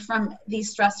immune from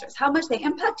these stressors. How much they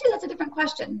impact you, that's a different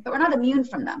question, but we're not immune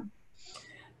from them.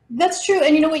 That's true.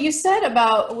 And you know what you said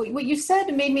about what you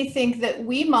said made me think that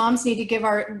we moms need to give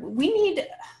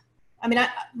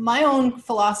my own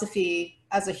philosophy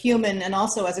as a human and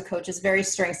also as a coach is very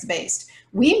strengths based.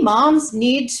 We moms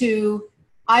need to,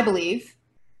 I believe,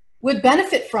 would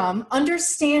benefit from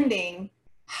understanding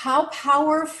how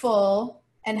powerful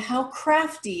and how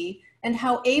crafty and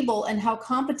how able and how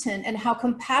competent and how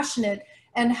compassionate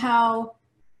and how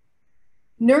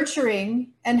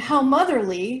nurturing and how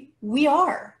motherly we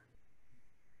are.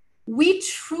 We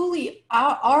truly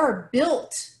are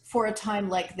built for a time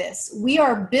like this. We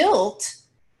are built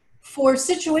for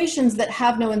situations that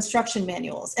have no instruction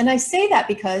manuals. And I say that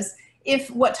because if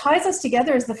what ties us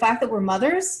together is the fact that we're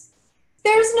mothers,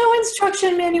 there's no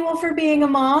instruction manual for being a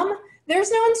mom.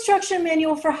 There's no instruction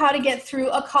manual for how to get through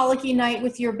a colicky night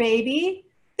with your baby.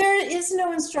 There is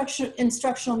no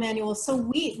instructional manual. So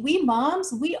we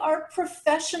moms, we are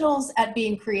professionals at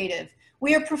being creative.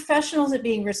 We are professionals at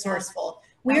being resourceful.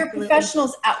 We are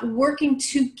professionals at working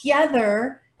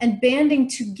together and banding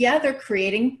together,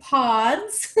 creating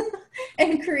pods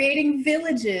and creating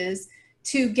villages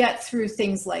to get through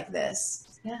things like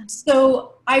this. Yeah.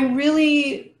 So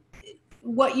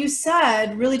what you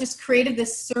said really just created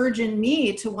this surge in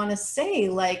me to want to say,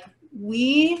 like,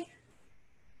 we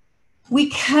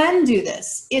can do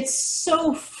this. It's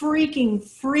so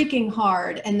freaking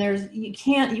hard. And we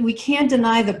can't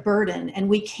deny the burden, and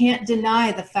we can't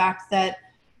deny the fact that,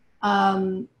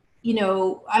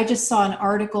 I just saw an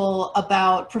article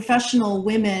about professional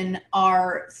women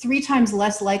are 3 times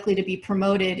less likely to be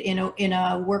promoted in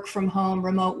a work from home,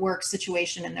 remote work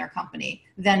situation in their company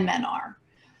than men are.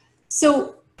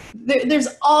 So there's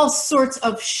all sorts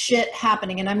of shit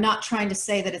happening. And I'm not trying to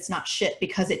say that it's not shit,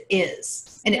 because it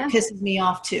is. And it pisses me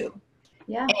off too.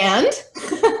 Yeah.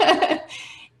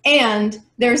 And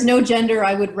there's no gender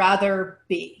I would rather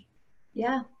be.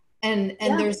 Yeah. And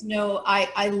there's no,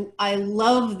 I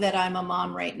love that I'm a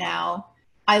mom right now.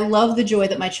 I love the joy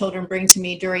that my children bring to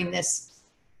me during this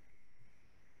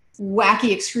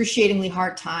wacky, excruciatingly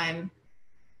hard time.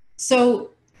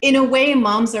 So in a way,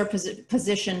 moms are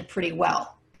positioned pretty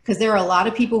well, because there are a lot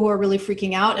of people who are really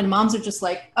freaking out, and moms are just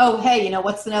like, oh, hey,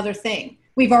 what's another thing?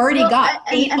 We've already got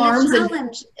 8 arms.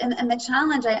 And the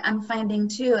challenge I'm finding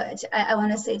too, I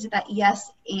want to say to that,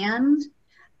 yes, and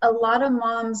a lot of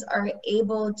moms are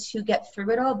able to get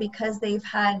through it all because they've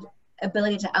had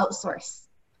ability to outsource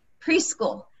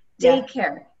preschool,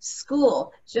 daycare,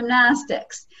 school,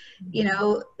 gymnastics,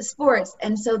 sports.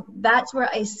 And so that's where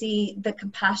I see the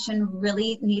compassion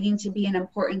really needing to be an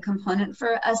important component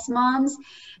for us moms,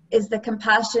 is the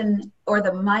compassion or the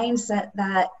mindset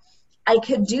that I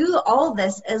could do all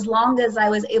this as long as I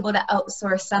was able to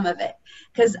outsource some of it.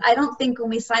 Because I don't think when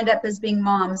we signed up as being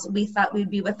moms, we thought we'd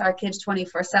be with our kids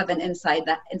 24/7 inside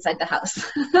the house.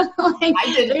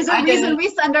 There's a reason we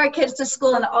send our kids to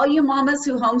school, and all you mamas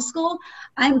who homeschool,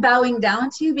 I'm bowing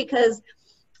down to you, because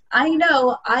I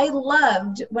know I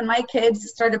loved when my kids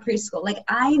started preschool. Like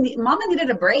mama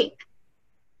needed a break.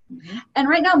 Mm-hmm. And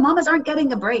right now mamas aren't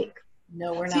getting a break.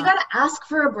 No, we're not. So you got to ask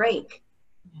for a break.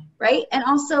 Right? And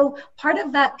also part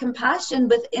of that compassion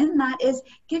within that is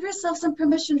give yourself some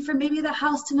permission for maybe the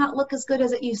house to not look as good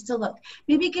as it used to look.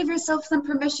 Maybe give yourself some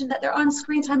permission that they're on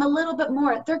screen time a little bit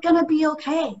more. They're going to be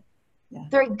okay. Yeah.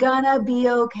 They're going to be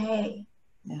okay.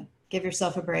 Yeah. Give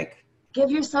yourself a break. Give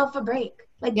yourself a break.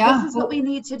 Like, this is what we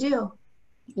need to do.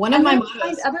 One of my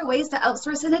find other ways to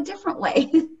outsource in a different way.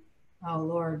 Oh,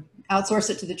 Lord. Outsource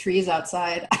it to the trees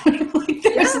outside.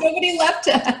 There's nobody left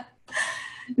to...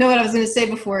 No, what I was going to say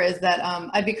before is that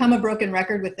I've become a broken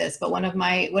record with this, but one of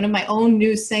my own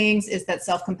new sayings is that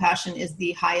self-compassion is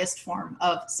the highest form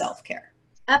of self-care.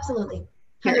 Absolutely.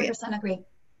 100% agree.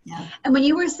 Yeah. And when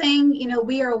you were saying,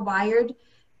 we are wired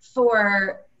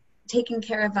for taking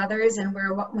care of others, and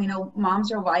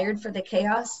moms are wired for the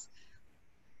chaos.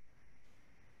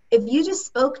 If you just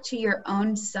spoke to your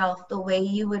own self the way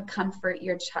you would comfort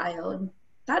your child,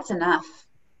 that's enough.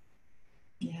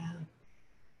 Yeah.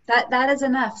 That is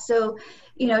enough. So,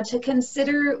 to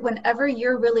consider whenever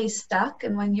you're really stuck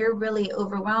and when you're really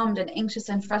overwhelmed and anxious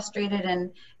and frustrated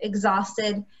and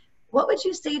exhausted, what would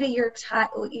you say to your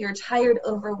tired,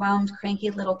 overwhelmed,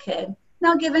 cranky little kid?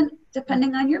 Now,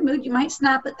 depending on your mood, you might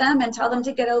snap at them and tell them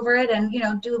to get over it and,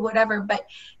 do whatever. But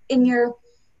in your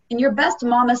best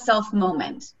mama self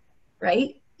moment,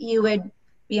 right? You would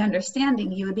be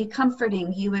understanding, you would be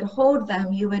comforting, you would hold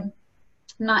them, you would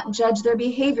not judge their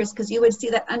behaviors, because you would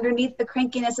see that underneath the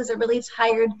crankiness is a really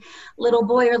tired little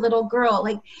boy or little girl.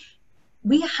 Like,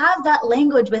 we have that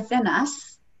language within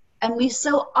us, and we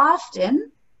so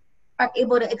often are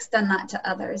able to extend that to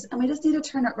others. And we just need to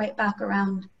turn it right back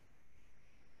around.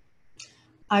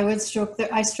 I stroke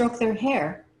their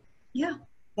hair. Yeah.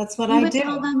 That's what We I would do.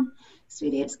 tell them,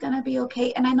 sweetie, it's going to be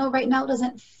okay. And I know right now it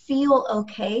doesn't feel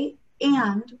okay.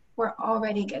 And we're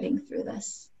already getting through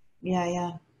this.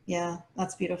 Yeah.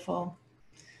 That's beautiful.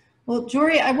 Well,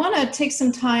 Joree, I want to take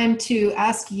some time to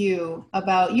ask you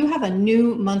about, you have a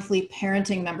new monthly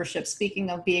parenting membership, speaking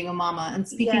of being a mama and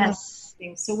speaking of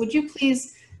things. So would you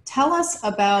please tell us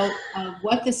about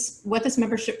what this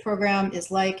membership program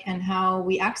is like and how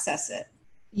we access it?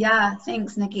 Yeah,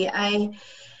 thanks, Nikki. About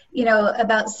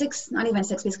not even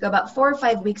 6 weeks ago, about 4 or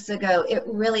 5 weeks ago, it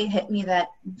really hit me that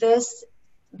this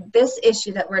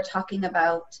issue that we're talking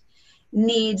about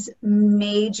needs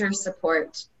major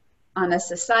support on a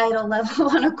societal level,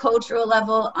 on a cultural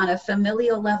level, on a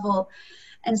familial level.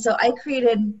 And so I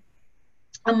created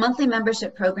a monthly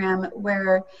membership program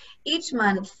where each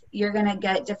month you're going to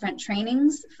get different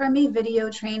trainings from me, video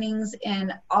trainings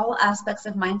in all aspects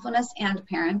of mindfulness and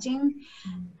parenting.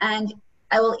 And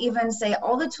I will even say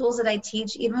all the tools that I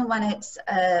teach, even when it's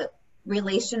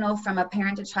relational from a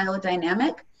parent to child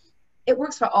dynamic, it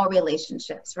works for all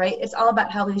relationships, right? It's all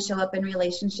about how we show up in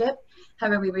relationship.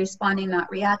 How are we responding, not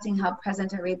reacting? How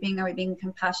present are we being? Are we being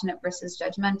compassionate versus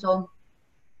judgmental?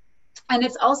 And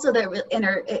it's also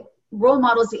it role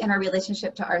models the inner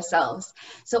relationship to ourselves.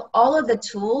 So all of the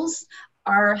tools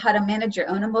are how to manage your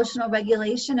own emotional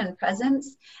regulation and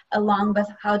presence, along with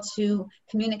how to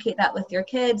communicate that with your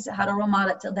kids, how to role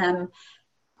model it to them.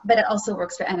 But it also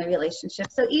works for any relationship.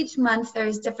 So each month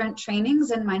there's different trainings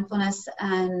in mindfulness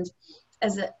and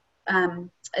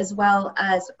as well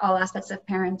as all aspects of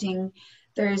parenting.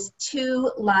 There's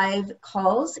 2 live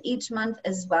calls each month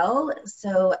as well.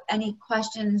 So any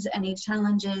questions, any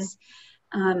challenges,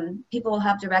 people will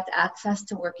have direct access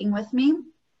to working with me.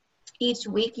 Each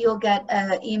week you'll get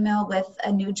an email with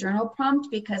a new journal prompt,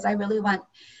 because I really want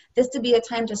this to be a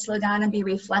time to slow down and be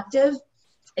reflective.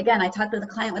 Again, I talked with a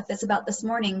client with this about this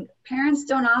morning. Parents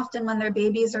don't often, when their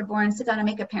babies are born, sit down and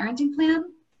make a parenting plan.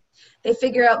 They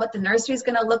figure out what the nursery is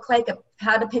going to look like,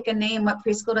 how to pick a name, what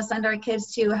preschool to send our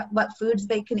kids to, what foods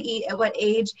they can eat at what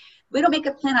age. We don't make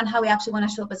a plan on how we actually want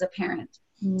to show up as a parent.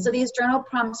 So these journal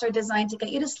prompts are designed to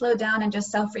get you to slow down and just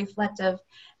self-reflective.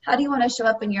 How do you want to show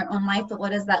up in your own life, but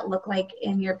what does that look like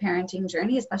in your parenting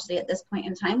journey, especially at this point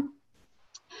in time?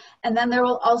 And then there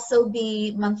will also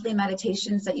be monthly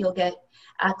meditations that you'll get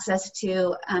access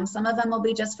to. Some of them will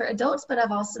be just for adults, but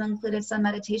I've also included some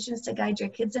meditations to guide your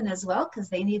kids in as well, because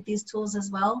they need these tools as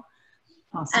well.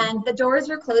 Awesome. And the doors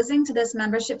are closing to this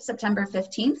membership September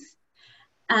 15th.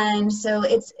 And so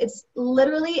it's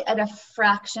literally at a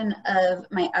fraction of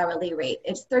my hourly rate.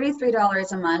 It's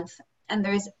 $33 a month, and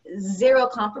there's zero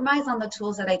compromise on the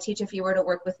tools that I teach if you were to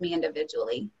work with me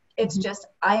individually. It's just,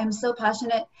 I am so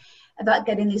passionate about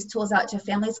getting these tools out to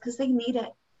families because they need it.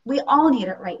 We all need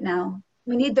it right now.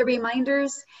 We need the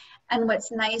reminders. And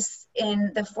what's nice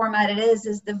in the format it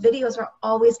is the videos are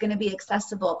always going to be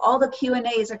accessible. All the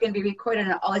Q&As are going to be recorded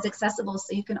and always accessible,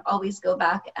 so you can always go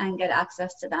back and get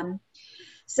access to them.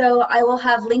 So I will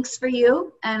have links for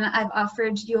you, and I've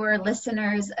offered your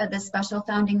listeners the special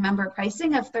founding member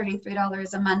pricing of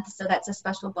 $33 a month. So that's a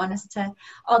special bonus to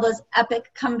all those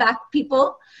epic comeback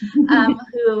people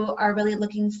who are really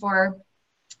looking for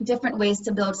different ways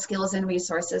to build skills and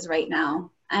resources right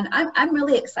now. And I'm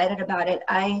really excited about it.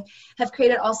 I have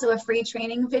created also a free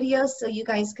training video, so you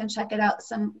guys can check it out,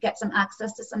 get some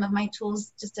access to some of my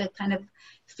tools just to kind of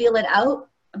feel it out.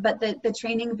 But the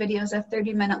training video is a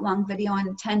 30-minute long video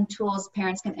on 10 tools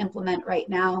parents can implement right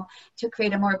now to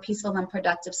create a more peaceful and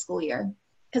productive school year.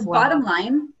 Because bottom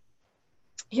line,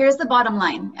 here's the bottom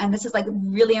line, and this is like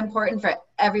really important for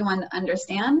everyone to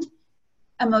understand: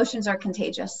 emotions are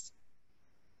contagious.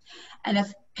 And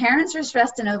if parents are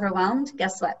stressed and overwhelmed,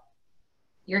 guess what?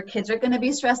 Your kids are going to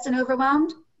be stressed and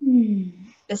overwhelmed.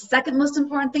 The second most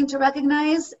important thing to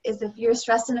recognize is if you're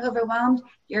stressed and overwhelmed,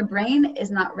 your brain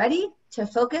is not ready to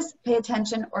focus, pay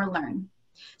attention, or learn.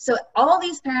 So all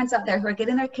these parents out there who are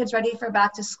getting their kids ready for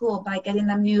back to school by getting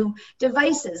them new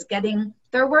devices, getting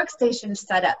their workstations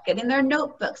set up, getting their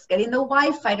notebooks, getting the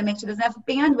Wi-Fi to make sure there's enough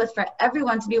bandwidth for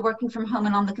everyone to be working from home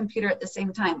and on the computer at the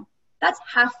same time. That's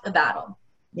half the battle.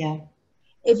 Yeah.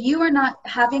 If you are not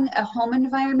having a home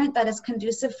environment that is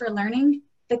conducive for learning,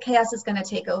 the chaos is going to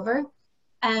take over.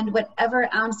 And whatever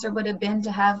ounce there would have been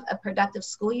to have a productive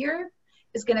school year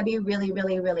is going to be really,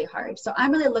 really, really hard. So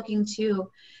I'm really looking to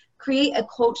create a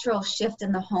cultural shift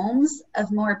in the homes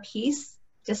of more peace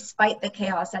despite the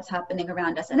chaos that's happening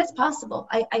around us. And it's possible.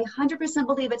 I 100%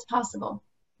 believe it's possible.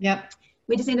 Yep.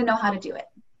 We just need to know how to do it.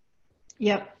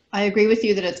 Yep. I agree with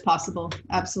you that it's possible.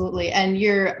 Absolutely. And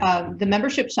the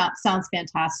membership sounds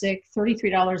fantastic.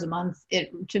 $33 a month.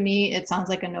 To me, it sounds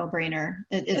like a no-brainer.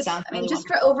 It sounds I mean, really just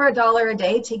wonderful. for over $1 a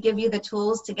day to give you the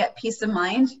tools to get peace of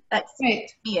mind, that's Right.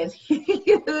 to me a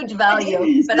huge value,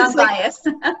 It's but I'm just like, biased.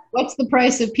 what's the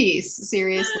price of peace?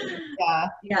 Seriously. Yeah.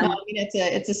 No, Yeah. I mean,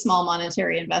 it's a small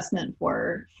monetary investment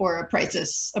for a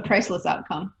priceless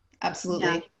outcome. Yeah.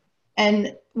 Absolutely.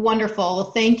 And wonderful.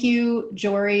 Well, thank you,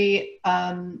 Joree.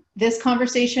 This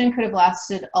conversation could have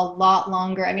lasted a lot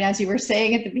longer. I mean, as you were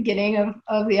saying at the beginning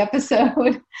of the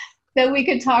episode, that we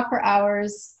could talk for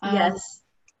hours. Yes.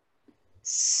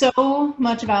 So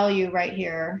much value right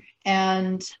here.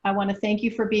 And I want to thank you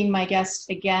for being my guest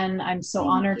again. I'm so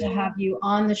Thank honored to you. have you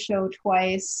on the show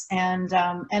twice. And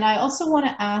I also want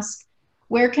to ask,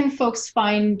 where can folks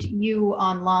find you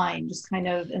online, just kind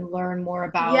of and learn more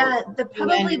about Yeah, the you and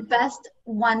probably your. best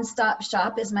one-stop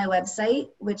shop is my website,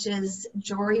 which is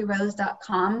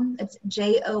joreerose.com. It's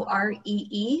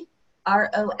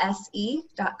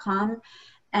JOREEROSE.com.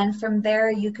 And from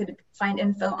there, you could find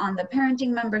info on the parenting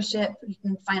membership. You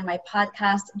can find my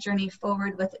podcast, Journey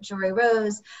Forward with Joree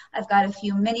Rose. I've got a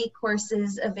few mini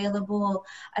courses available.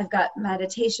 I've got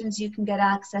meditations you can get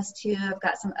access to. I've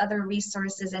got some other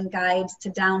resources and guides to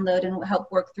download and help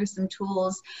work through some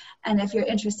tools. And if you're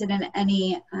interested in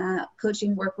any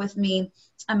coaching work with me,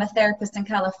 I'm a therapist in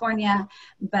California,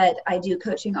 but I do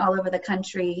coaching all over the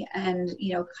country, and,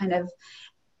 you know, kind of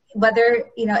whether,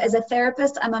 you know, as a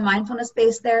therapist, I'm a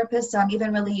mindfulness-based therapist, so I'm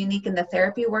even really unique in the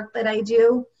therapy work that I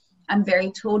do. I'm very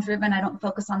tool-driven. I don't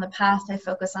focus on the past. I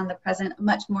focus on the present,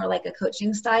 much more like a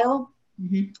coaching style,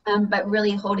 but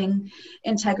really holding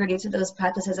integrity to those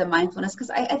practices of mindfulness, because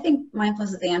I think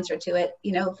mindfulness is the answer to it.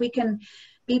 You know, if we can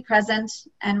be present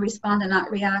and respond and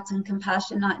not react, and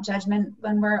compassion, not judgment,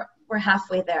 when we're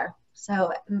halfway there.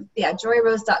 So yeah,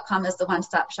 joreerose.com is the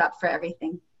one-stop shop for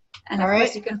everything. And of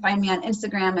course, you can find me on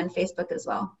Instagram and Facebook as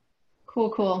well.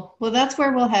 Cool. Well, that's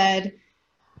where we'll head.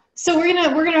 So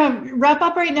we're gonna wrap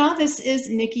up right now. This is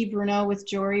Nikki Bruno with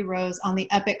Joree Rose on the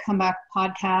Epic Comeback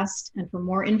podcast. And for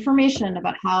more information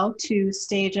about how to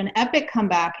stage an epic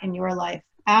comeback in your life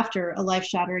after a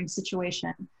life-shattering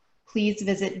situation, please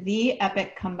visit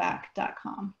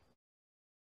theepiccomeback.com.